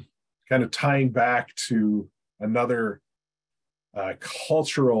then kind of tying back to another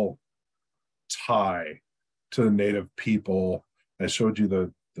cultural tie to the native people. I showed you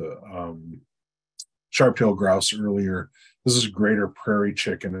the sharp-tailed grouse earlier. This is a greater prairie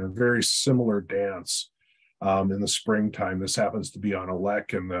chicken, and a very similar dance in the springtime. This happens to be on a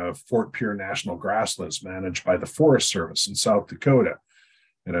lek in the Fort Pierre National Grasslands managed by the Forest Service in South Dakota.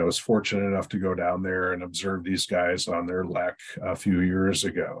 And I was fortunate enough to go down there and observe these guys on their lek a few years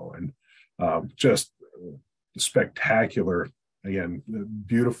ago. And just spectacular, again,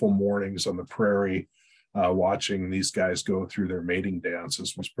 beautiful mornings on the prairie, watching these guys go through their mating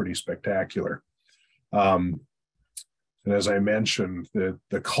dances was pretty spectacular. And as I mentioned,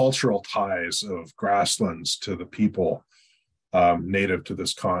 the cultural ties of grasslands to the people native to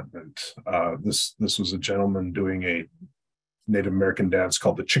this continent. This was a gentleman doing a Native American dance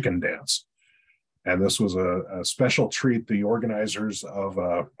called the chicken dance. And this was a special treat. The organizers of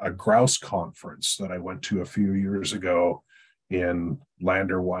a grouse conference that I went to a few years ago in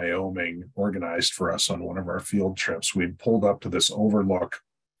Lander, Wyoming, organized for us on one of our field trips. We'd pulled up to this overlook.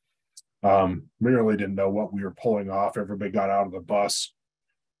 We really didn't know what we were pulling off. Everybody got out of the bus.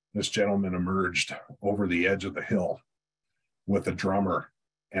 This gentleman emerged over the edge of the hill with a drummer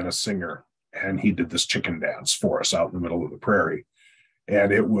and a singer, and he did this chicken dance for us out in the middle of the prairie.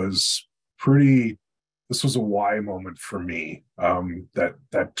 And it was this was a why moment for me,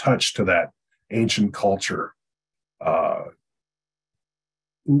 that touch to that ancient culture,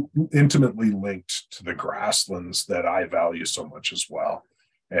 intimately linked to the grasslands that I value so much as well.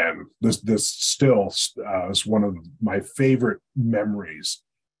 And this still is one of my favorite memories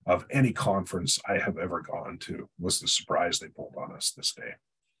of any conference I have ever gone to, was the surprise they pulled on us this day.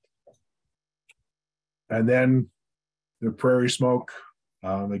 And then the prairie smoke,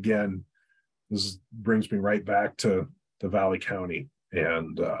 again, this brings me right back to the Valley County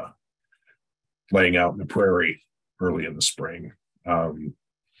and laying out in the prairie early in the spring. And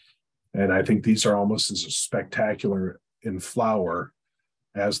I think these are almost as spectacular in flower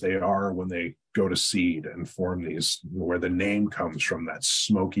as they are when they go to seed and form these, where the name comes from, that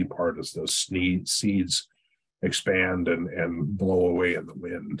smoky part as those seeds expand and blow away in the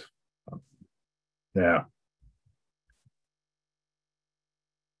wind. Yeah.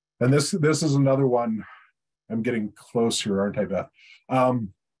 And this is another one. I'm getting close here, aren't I, Beth?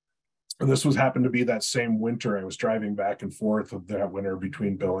 This happened to be that same winter. I was driving back and forth of that winter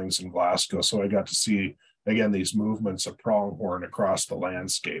between Billings and Glasgow. So I got to see, again, these movements of pronghorn across the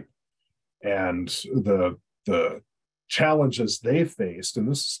landscape, and the challenges they faced. And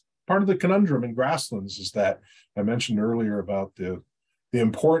this is part of the conundrum in grasslands, is that I mentioned earlier about the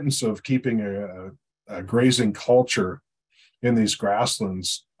importance of keeping a grazing culture in these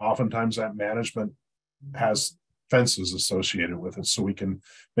grasslands. Oftentimes that management has fences associated with it, so we can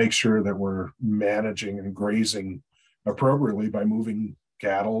make sure that we're managing and grazing appropriately by moving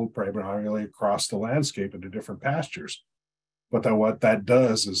cattle primarily across the landscape into different pastures. But then what that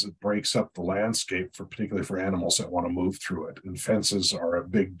does is it breaks up the landscape, particularly for animals that want to move through it. And fences are a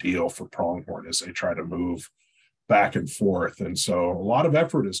big deal for pronghorn as they try to move back and forth. And so a lot of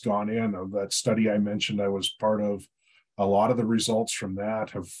effort has gone in. Of that study I mentioned I was part of, a lot of the results from that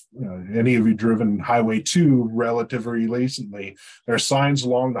have, any of you driven Highway 2 relatively recently, there are signs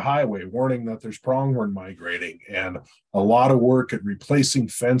along the highway warning that there's pronghorn migrating, and a lot of work at replacing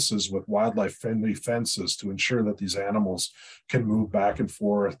fences with wildlife-friendly fences to ensure that these animals can move back and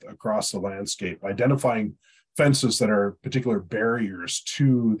forth across the landscape, identifying fences that are particular barriers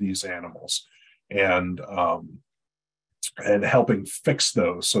to these animals, and helping fix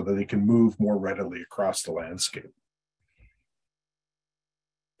those so that they can move more readily across the landscape.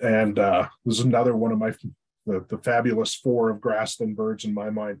 And this is another one of the fabulous four of grassland birds in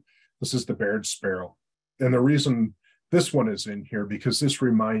my mind. This is the Baird sparrow. And the reason this one is in here because this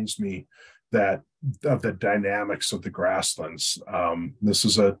reminds me that of the dynamics of the grasslands. This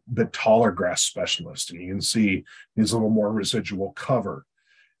is a bit taller grass specialist, and you can see there's a little more residual cover.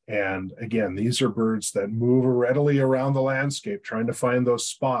 And again, these are birds that move readily around the landscape, trying to find those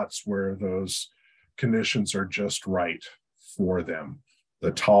spots where those conditions are just right for them,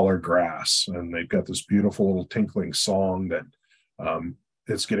 the taller grass. And they've got this beautiful little tinkling song that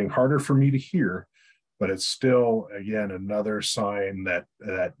it's getting harder for me to hear, but it's still, again, another sign that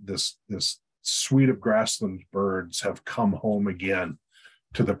this suite of grassland birds have come home again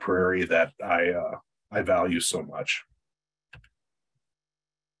to the prairie that I value so much.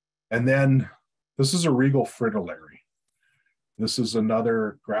 And then this is a regal fritillary. This is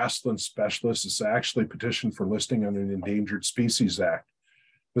another grassland specialist. It's actually petitioned for listing on an Endangered Species Act.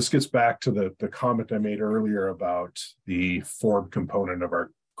 This gets back to the comment I made earlier about the forb component of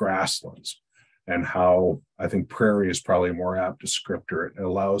our grasslands and how I think prairie is probably a more apt descriptor. It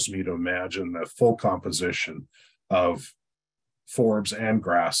allows me to imagine the full composition of forbs and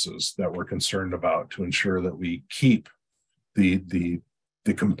grasses that we're concerned about to ensure that we keep the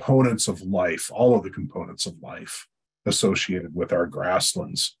components of life, all of the components of life associated with our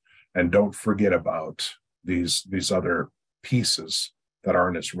grasslands, and don't forget about these other pieces that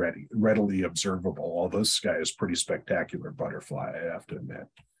aren't as readily observable. Although this guy is pretty spectacular butterfly, I have to admit.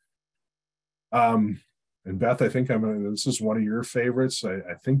 And Beth, I think this is one of your favorites.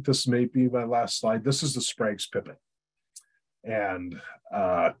 I think this may be my last slide. This is the Sprague's pipit. And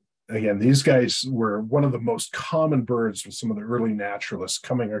again, these guys were one of the most common birds with some of the early naturalists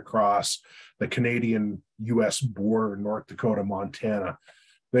coming across the Canadian-US border, North Dakota, Montana.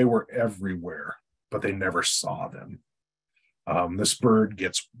 They were everywhere, but they never saw them. This bird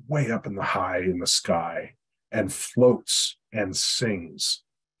gets way up in the sky and floats and sings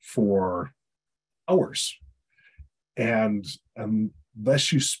for hours. And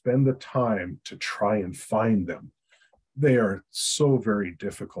unless you spend the time to try and find them, they are so very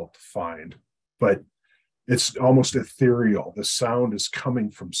difficult to find, but it's almost ethereal. The sound is coming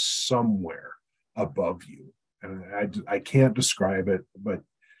from somewhere above you. And I can't describe it, but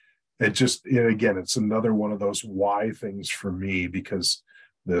it just, again, it's another one of those why things for me, because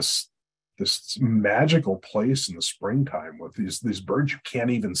this magical place in the springtime with these birds you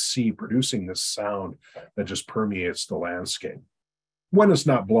can't even see producing this sound that just permeates the landscape when it's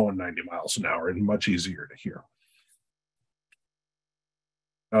not blowing 90 miles an hour, and much easier to hear.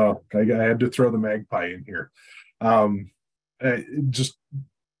 Oh, I had to throw the magpie in here.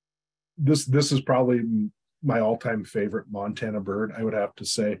 This is probably my all-time favorite Montana bird, I would have to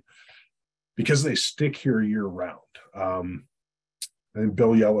say, because they stick here year round. And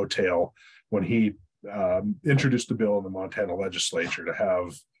Bill Yellowtail, when he introduced a bill in the Montana legislature to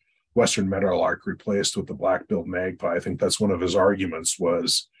have western meadowlark replaced with the black-billed magpie, I think that's one of his arguments,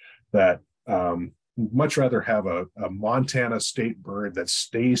 was that much rather have a Montana state bird that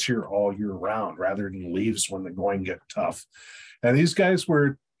stays here all year round rather than leaves when the going get tough. And these guys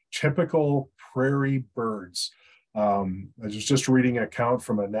were typical prairie birds. I was just reading an account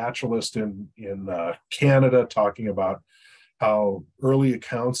from a naturalist in Canada talking about how early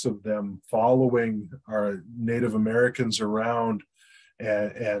accounts of them following our Native Americans around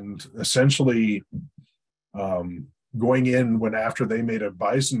and essentially going in when after they made a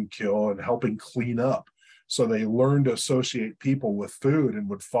bison kill and helping clean up. So they learned to associate people with food and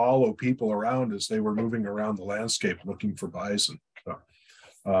would follow people around as they were moving around the landscape looking for bison. So,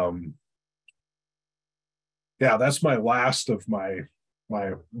 yeah, that's my last of my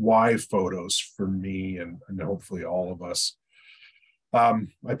why photos for me and hopefully all of us.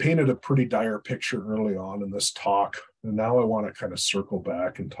 I painted a pretty dire picture early on in this talk, and now I want to kind of circle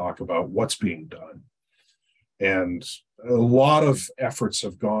back and talk about what's being done. And a lot of efforts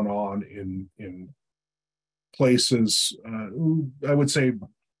have gone on in places, I would say,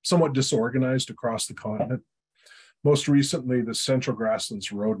 somewhat disorganized across the continent. Most recently, the Central Grasslands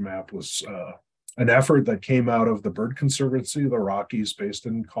Roadmap was an effort that came out of the Bird Conservancy of the Rockies, based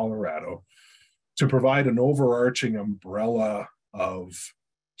in Colorado, to provide an overarching umbrella of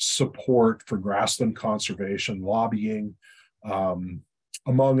support for grassland conservation, lobbying,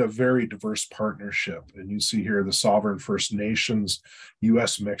 among a very diverse partnership. And you see here the Sovereign First Nations,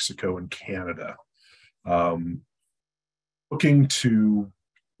 US, Mexico, and Canada, looking to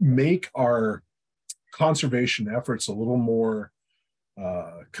make our conservation efforts a little more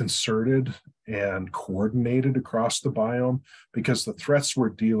concerted and coordinated across the biome, because the threats we're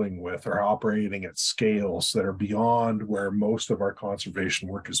dealing with are operating at scales that are beyond where most of our conservation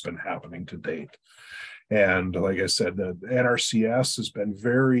work has been happening to date. And like I said, the NRCS has been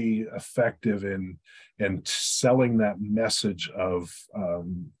very effective in selling that message of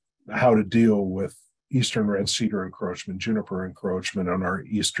how to deal with eastern red cedar encroachment, juniper encroachment on our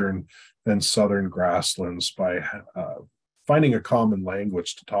eastern and southern grasslands by finding a common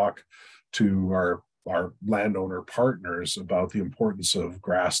language to talk to our landowner partners about the importance of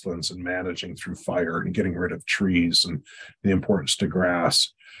grasslands and managing through fire and getting rid of trees and the importance to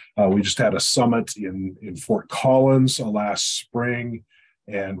grass. We just had a summit in Fort Collins last spring,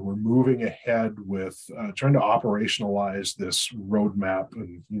 and we're moving ahead with trying to operationalize this roadmap.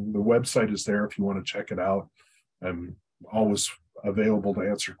 And the website is there if you want to check it out. I'm always available to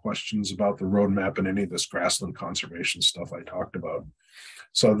answer questions about the roadmap and any of this grassland conservation stuff I talked about.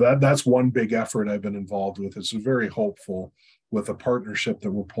 So that's one big effort I've been involved with. It's very hopeful with a partnership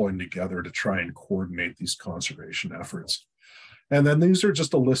that we're pulling together to try and coordinate these conservation efforts. And then these are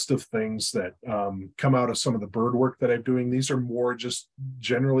just a list of things that come out of some of the bird work that I'm doing. These are more just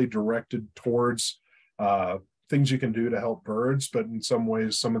generally directed towards things you can do to help birds, but in some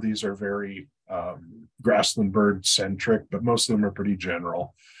ways, some of these are very grassland bird centric, but most of them are pretty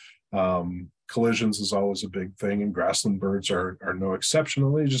general. Collisions is always a big thing, and grassland birds are no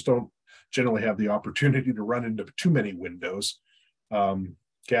exception. They just don't generally have the opportunity to run into too many windows.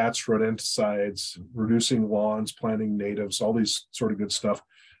 GATs, rodenticides, reducing lawns, planting natives, all these sort of good stuff.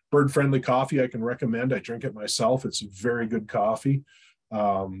 Bird-friendly coffee I can recommend. I drink it myself. It's very good coffee.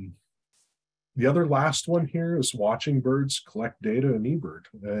 The other last one here is watching birds collect data in eBird.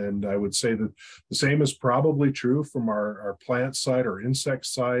 And I would say that the same is probably true from our plant side or insect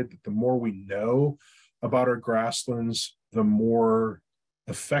side, that the more we know about our grasslands, the more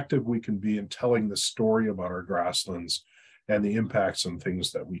effective we can be in telling the story about our grasslands and the impacts on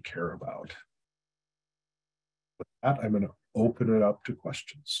things that we care about. With that, I'm going to open it up to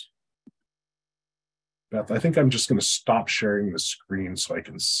questions. Beth, I think I'm just going to stop sharing the screen so I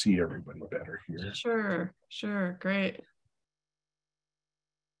can see everybody better here. Sure. Great.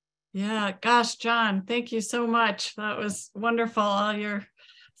 Yeah, gosh, John, thank you so much. That was wonderful. All your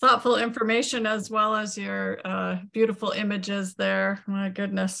thoughtful information as well as your beautiful images there. My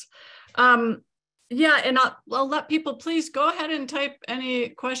goodness. Yeah, and I'll let people please go ahead and type any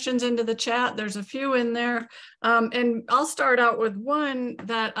questions into the chat. There's a few in there. And I'll start out with one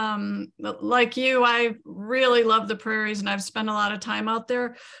that, like you, I really love the prairies and I've spent a lot of time out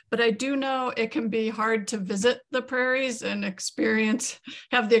there, but I do know it can be hard to visit the prairies and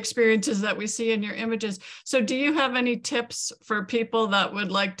have the experiences that we see in your images. So do you have any tips for people that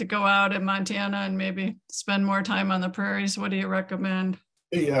would like to go out in Montana and maybe spend more time on the prairies? What do you recommend?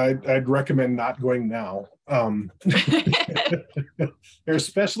 Yeah, I'd recommend not going now. They're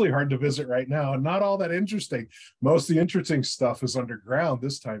especially hard to visit right now and not all that interesting. Most of the interesting stuff is underground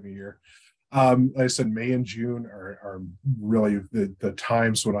this time of year. Like I said, May and June are really the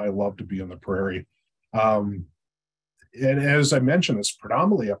times when I love to be on the prairie. And as I mentioned, it's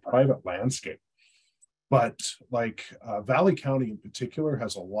predominantly a private landscape. But like Valley County in particular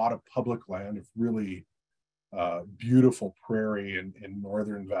has a lot of public land of really beautiful prairie in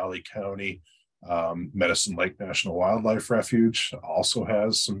northern Valley County. Medicine Lake National Wildlife Refuge also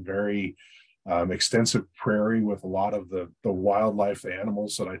has some very extensive prairie with a lot of the wildlife, the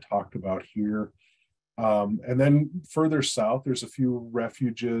animals that I talked about here. And then further south, there's a few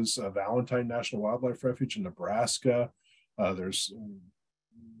refuges, Valentine National Wildlife Refuge in Nebraska. There's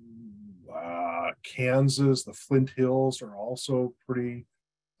Kansas, the Flint Hills are also pretty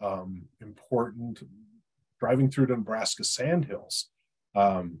important. Driving through the Nebraska Sandhills.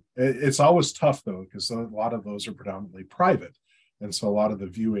 It's always tough though, because a lot of those are predominantly private. And so a lot of the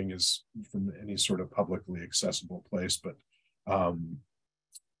viewing is from any sort of publicly accessible place. But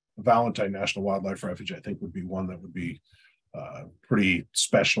Valentine National Wildlife Refuge, I think, would be one that would be pretty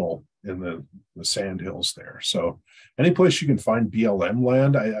special in the Sandhills there. So any place you can find BLM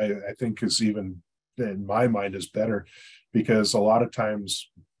land, I think is even, in my mind, is better, because a lot of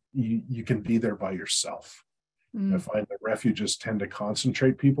times you can be there by yourself. I find that refuges tend to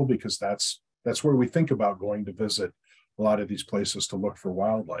concentrate people because that's where we think about going to visit a lot of these places to look for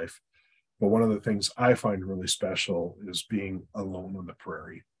wildlife. But one of the things I find really special is being alone on the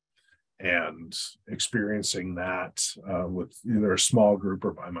prairie and experiencing that with either a small group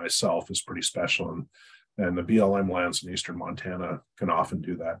or by myself is pretty special. And the BLM lands in eastern Montana can often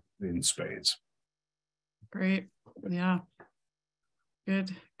do that in spades. Great. Yeah.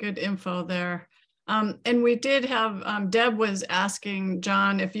 Good info there. And we did have, Deb was asking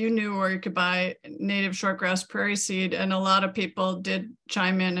John if you knew where you could buy native shortgrass prairie seed, and a lot of people did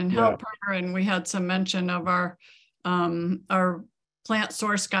chime in and help her. And we had some mention of our plant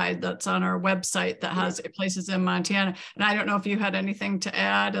source guide that's on our website that has places in Montana. And I don't know if you had anything to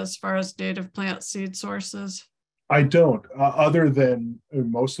add as far as native plant seed sources. I don't, other than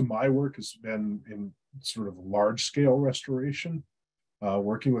most of my work has been in sort of large scale restoration,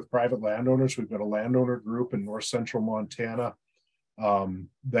 working with private landowners. We've got a landowner group in north central Montana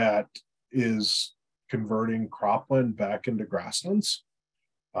that is converting cropland back into grasslands,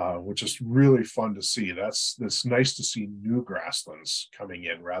 which is really fun to see. It's nice to see new grasslands coming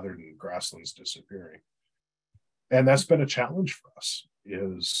in rather than grasslands disappearing. And that's been a challenge for us,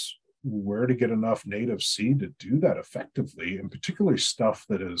 is where to get enough native seed to do that effectively, and particularly stuff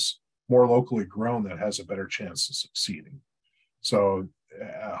that is more locally grown that has a better chance of succeeding. So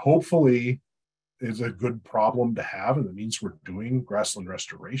hopefully it's a good problem to have, and it means we're doing grassland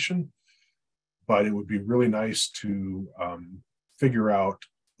restoration. But it would be really nice to figure out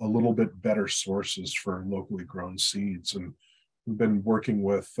a little bit better sources for locally grown seeds. And we've been working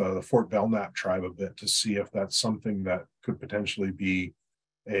with the Fort Belknap tribe a bit to see if that's something that could potentially be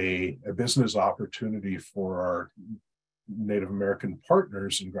a business opportunity for our Native American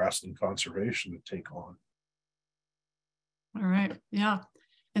partners in grassland conservation to take on. All right, yeah.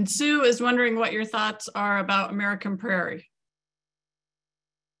 And Sue is wondering what your thoughts are about American Prairie.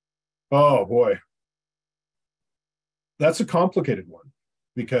 Oh boy, that's a complicated one,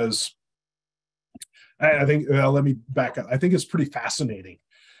 because I think, let me back up. I think it's pretty fascinating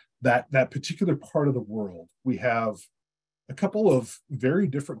that that particular part of the world, we have a couple of very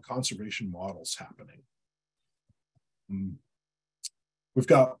different conservation models happening. We've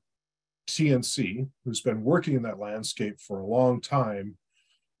got TNC, who's been working in that landscape for a long time,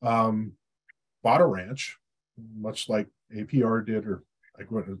 bought a ranch, much like APR did, or like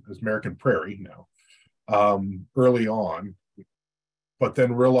what is American Prairie now, early on, but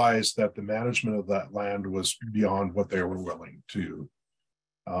then realized that the management of that land was beyond what they were willing to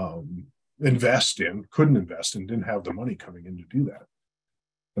couldn't invest in, didn't have the money coming in to do that.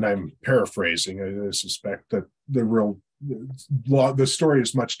 And I'm paraphrasing. I suspect that the story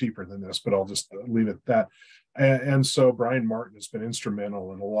is much deeper than this, but I'll just leave it at that. And so Brian Martin has been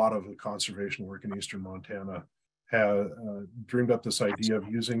instrumental in a lot of the conservation work in eastern Montana, has dreamed up this idea of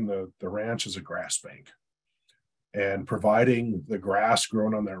using the ranch as a grass bank and providing the grass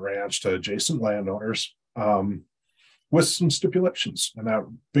grown on that ranch to adjacent landowners, with some stipulations. And that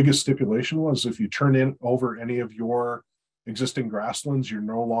biggest stipulation was, if you turn over any of your existing grasslands, you're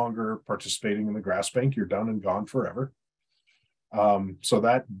no longer participating in the grass bank. You're done and gone forever. So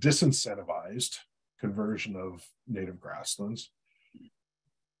that disincentivized conversion of native grasslands.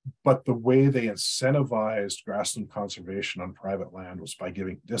 But the way they incentivized grassland conservation on private land was by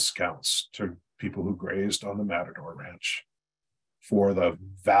giving discounts to people who grazed on the Matador Ranch for the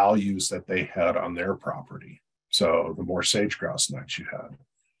values that they had on their property. So the more sage-grouse nuts you had,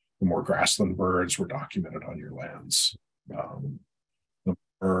 the more grassland birds were documented on your lands. The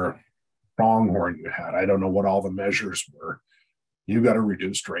more pronghorn you had, I don't know what all the measures were, you got a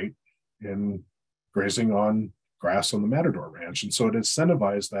reduced rate in grazing on grass on the Matador Ranch. And so it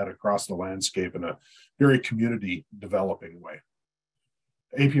incentivized that across the landscape in a very community developing way.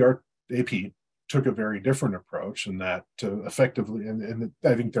 AP took a very different approach, in that to effectively, and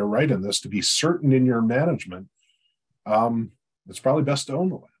I think they're right in this, to be certain in your management, it's probably best to own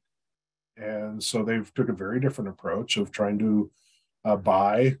the land. And so they've took a very different approach of trying to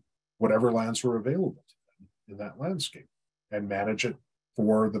buy whatever lands were available to them in that landscape and manage it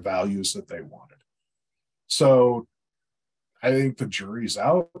for the values that they wanted. So I think the jury's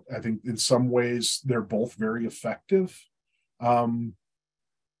out. I think in some ways they're both very effective. And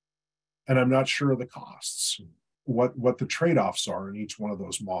I'm not sure of the costs, what the trade-offs are in each one of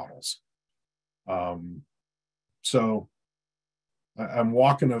those models. So I'm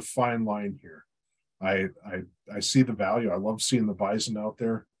walking a fine line here. I see the value. I love seeing the bison out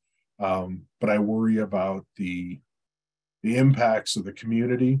there, but I worry about the impacts of the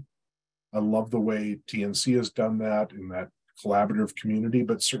community. I love the way TNC has done that in that collaborative community,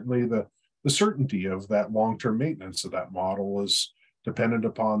 but certainly the certainty of that long-term maintenance of that model is dependent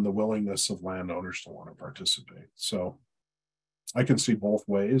upon the willingness of landowners to want to participate. So I can see both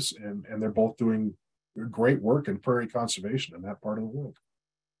ways, and they're both doing great work in prairie conservation in that part of the world.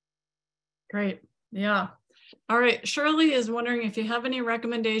 Great. Yeah. All right. Shirley is wondering if you have any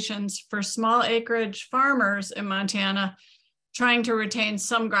recommendations for small acreage farmers in Montana trying to retain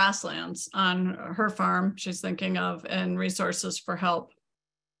some grasslands on her farm she's thinking of, and resources for help.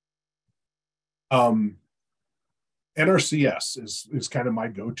 NRCS is kind of my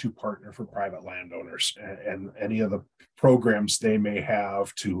go-to partner for private landowners, and any of the programs they may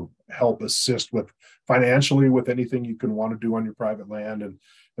have to help assist with financially with anything you can want to do on your private land. And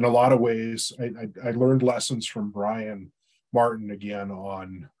in a lot of ways, I learned lessons from Brian Martin again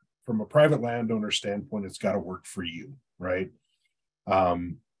on, from a private landowner standpoint, it's got to work for you, right?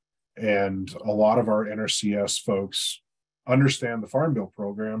 And a lot of our NRCS folks understand the Farm Bill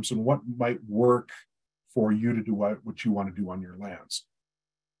programs and what might work for you to do what you want to do on your lands.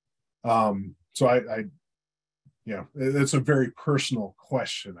 So yeah, it's a very personal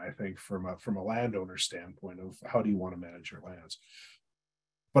question, I think, from a landowner standpoint of how do you want to manage your lands.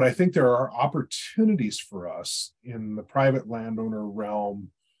 But I think there are opportunities for us in the private landowner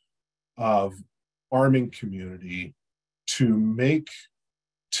realm of farming community to make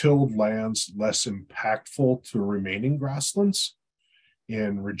tilled lands less impactful to remaining grasslands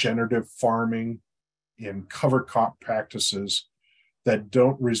in regenerative farming, in cover crop practices that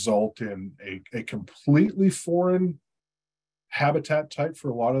don't result in a completely foreign habitat type for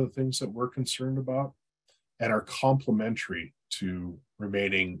a lot of the things that we're concerned about, and are complementary to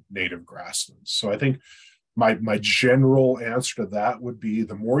remaining native grasslands. So I think my general answer to that would be,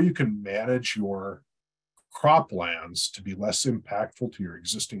 the more you can manage your croplands to be less impactful to your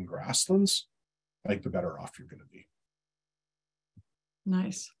existing grasslands, I think the better off you're going to be.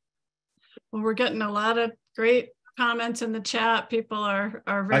 Nice. Well, we're getting a lot of great comments in the chat. People are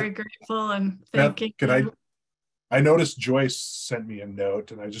very grateful and thanking you. I noticed Joyce sent me a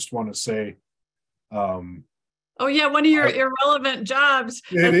note, and I just want to say, oh yeah, one of your irrelevant jobs.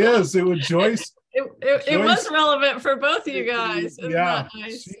 It is. It was Joyce. It was relevant for both of you guys. Isn't that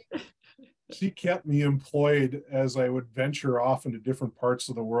nice? She kept me employed as I would venture off into different parts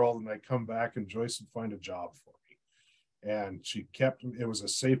of the world, and I'd come back and Joyce would find a job for me. And she kept, it was a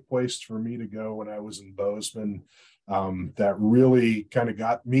safe place for me to go when I was in Bozeman. That really kind of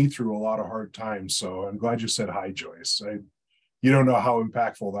got me through a lot of hard times. So I'm glad you said hi, Joyce. You don't know how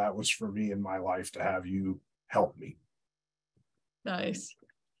impactful that was for me in my life to have you help me. Nice.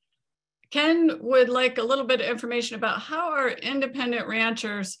 Ken would like a little bit of information about how are independent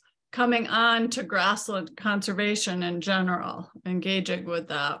ranchers coming on to grassland conservation in general, engaging with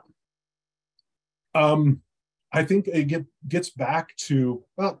that? I think it gets back to,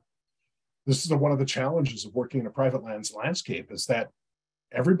 well, this is one of the challenges of working in a private landscape, is that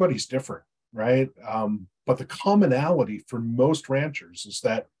everybody's different, right? But the commonality for most ranchers is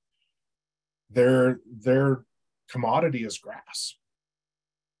that their commodity is grass.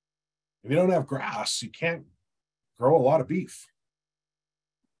 If you don't have grass, you can't grow a lot of beef.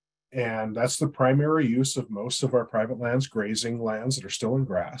 And that's the primary use of most of our private lands, grazing lands that are still in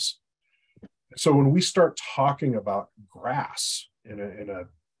grass. So when we start talking about grass in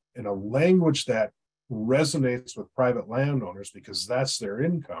a language that resonates with private landowners, because that's their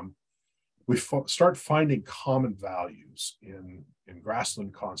income, we start finding common values in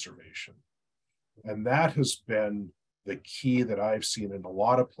grassland conservation. And that has been the key that I've seen in a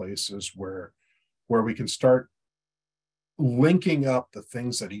lot of places where we can start linking up the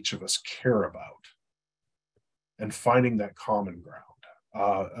things that each of us care about and finding that common ground.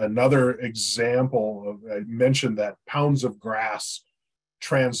 Another example of, I mentioned that pounds of grass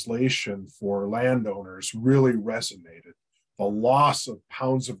translation for landowners really resonated. The loss of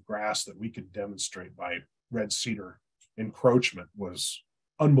pounds of grass that we could demonstrate by red cedar encroachment was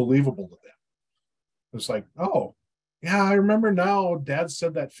unbelievable to them. It was like, oh, yeah, I remember now, Dad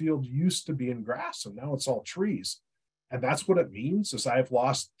said that field used to be in grass and now it's all trees. And that's what it means, is I've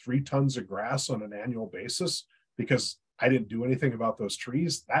lost 3 tons of grass on an annual basis because I didn't do anything about those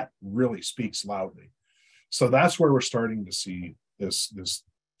trees. That really speaks loudly. So that's where we're starting to see this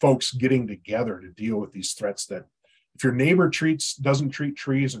folks getting together to deal with these threats that if your neighbor doesn't treat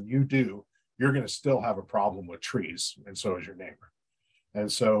trees and you do, you're going to still have a problem with trees, and so is your neighbor.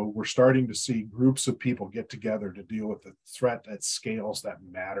 And so we're starting to see groups of people get together to deal with the threat at scales that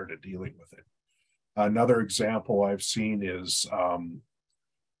matter to dealing with it. Another example I've seen is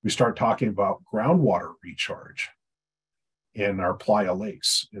we start talking about groundwater recharge in our playa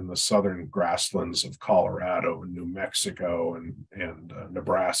lakes in the southern grasslands of Colorado and New Mexico and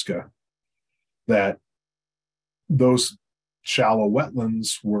Nebraska, that those shallow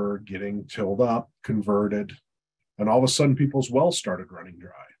wetlands were getting tilled up, converted, and all of a sudden people's wells started running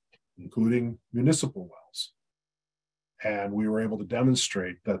dry, including municipal wells. And we were able to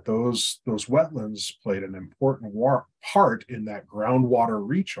demonstrate that those wetlands played an important part in that groundwater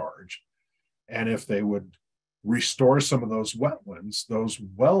recharge. And if they would restore some of those wetlands,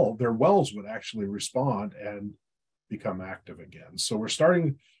 their wells would actually respond and become active again. So we're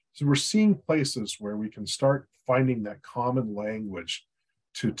starting So we're seeing places where we can start finding that common language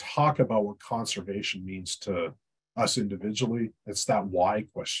to talk about what conservation means to us individually. It's that why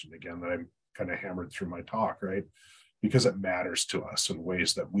question again that I'm kind of hammered through my talk, right? Because it matters to us in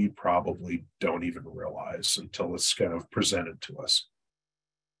ways that we probably don't even realize until it's kind of presented to us.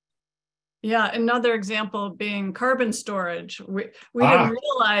 Yeah, another example being carbon storage. We didn't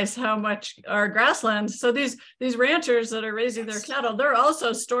realize how much our grasslands. So these ranchers that are raising their cattle, they're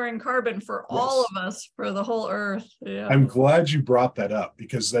also storing carbon for all of us, for the whole earth. Yeah. I'm glad you brought that up,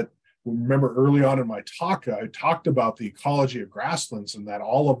 because that, remember early on in my talk, I talked about the ecology of grasslands and that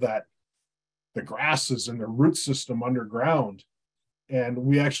all of that, the grasses and the root system underground. And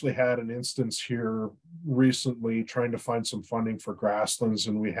we actually had an instance here recently trying to find some funding for grasslands,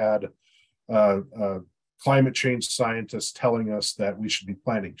 and we had climate change scientists telling us that we should be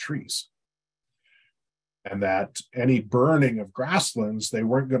planting trees, and that any burning of grasslands they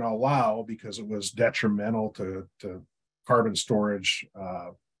weren't going to allow because it was detrimental to carbon storage,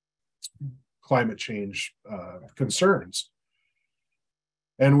 climate change concerns.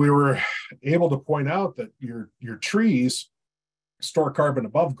 And we were able to point out that your trees store carbon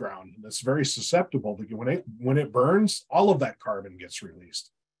above ground, and it's very susceptible to when it burns, all of that carbon gets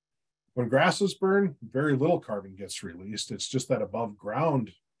released. When grasses burn, very little carbon gets released. It's just that above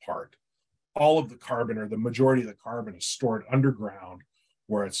ground part. All of the carbon, or the majority of the carbon, is stored underground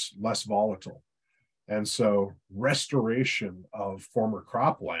where it's less volatile. And so restoration of former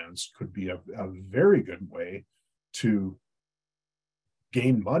croplands could be a very good way to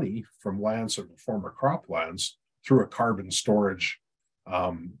gain money from lands of former croplands through a carbon storage.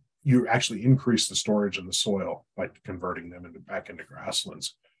 You actually increase the storage in the soil by converting them back into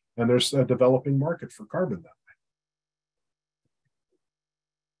grasslands. And there's a developing market for carbon that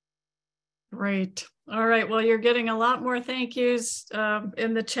way. Great. All right. Well, you're getting a lot more thank yous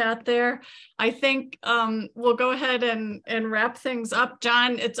in the chat there. I think we'll go ahead and wrap things up.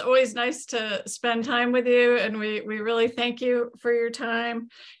 John, it's always nice to spend time with you, and we really thank you for your time.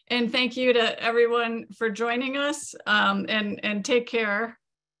 And thank you to everyone for joining us, and take care.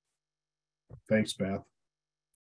 Thanks, Beth.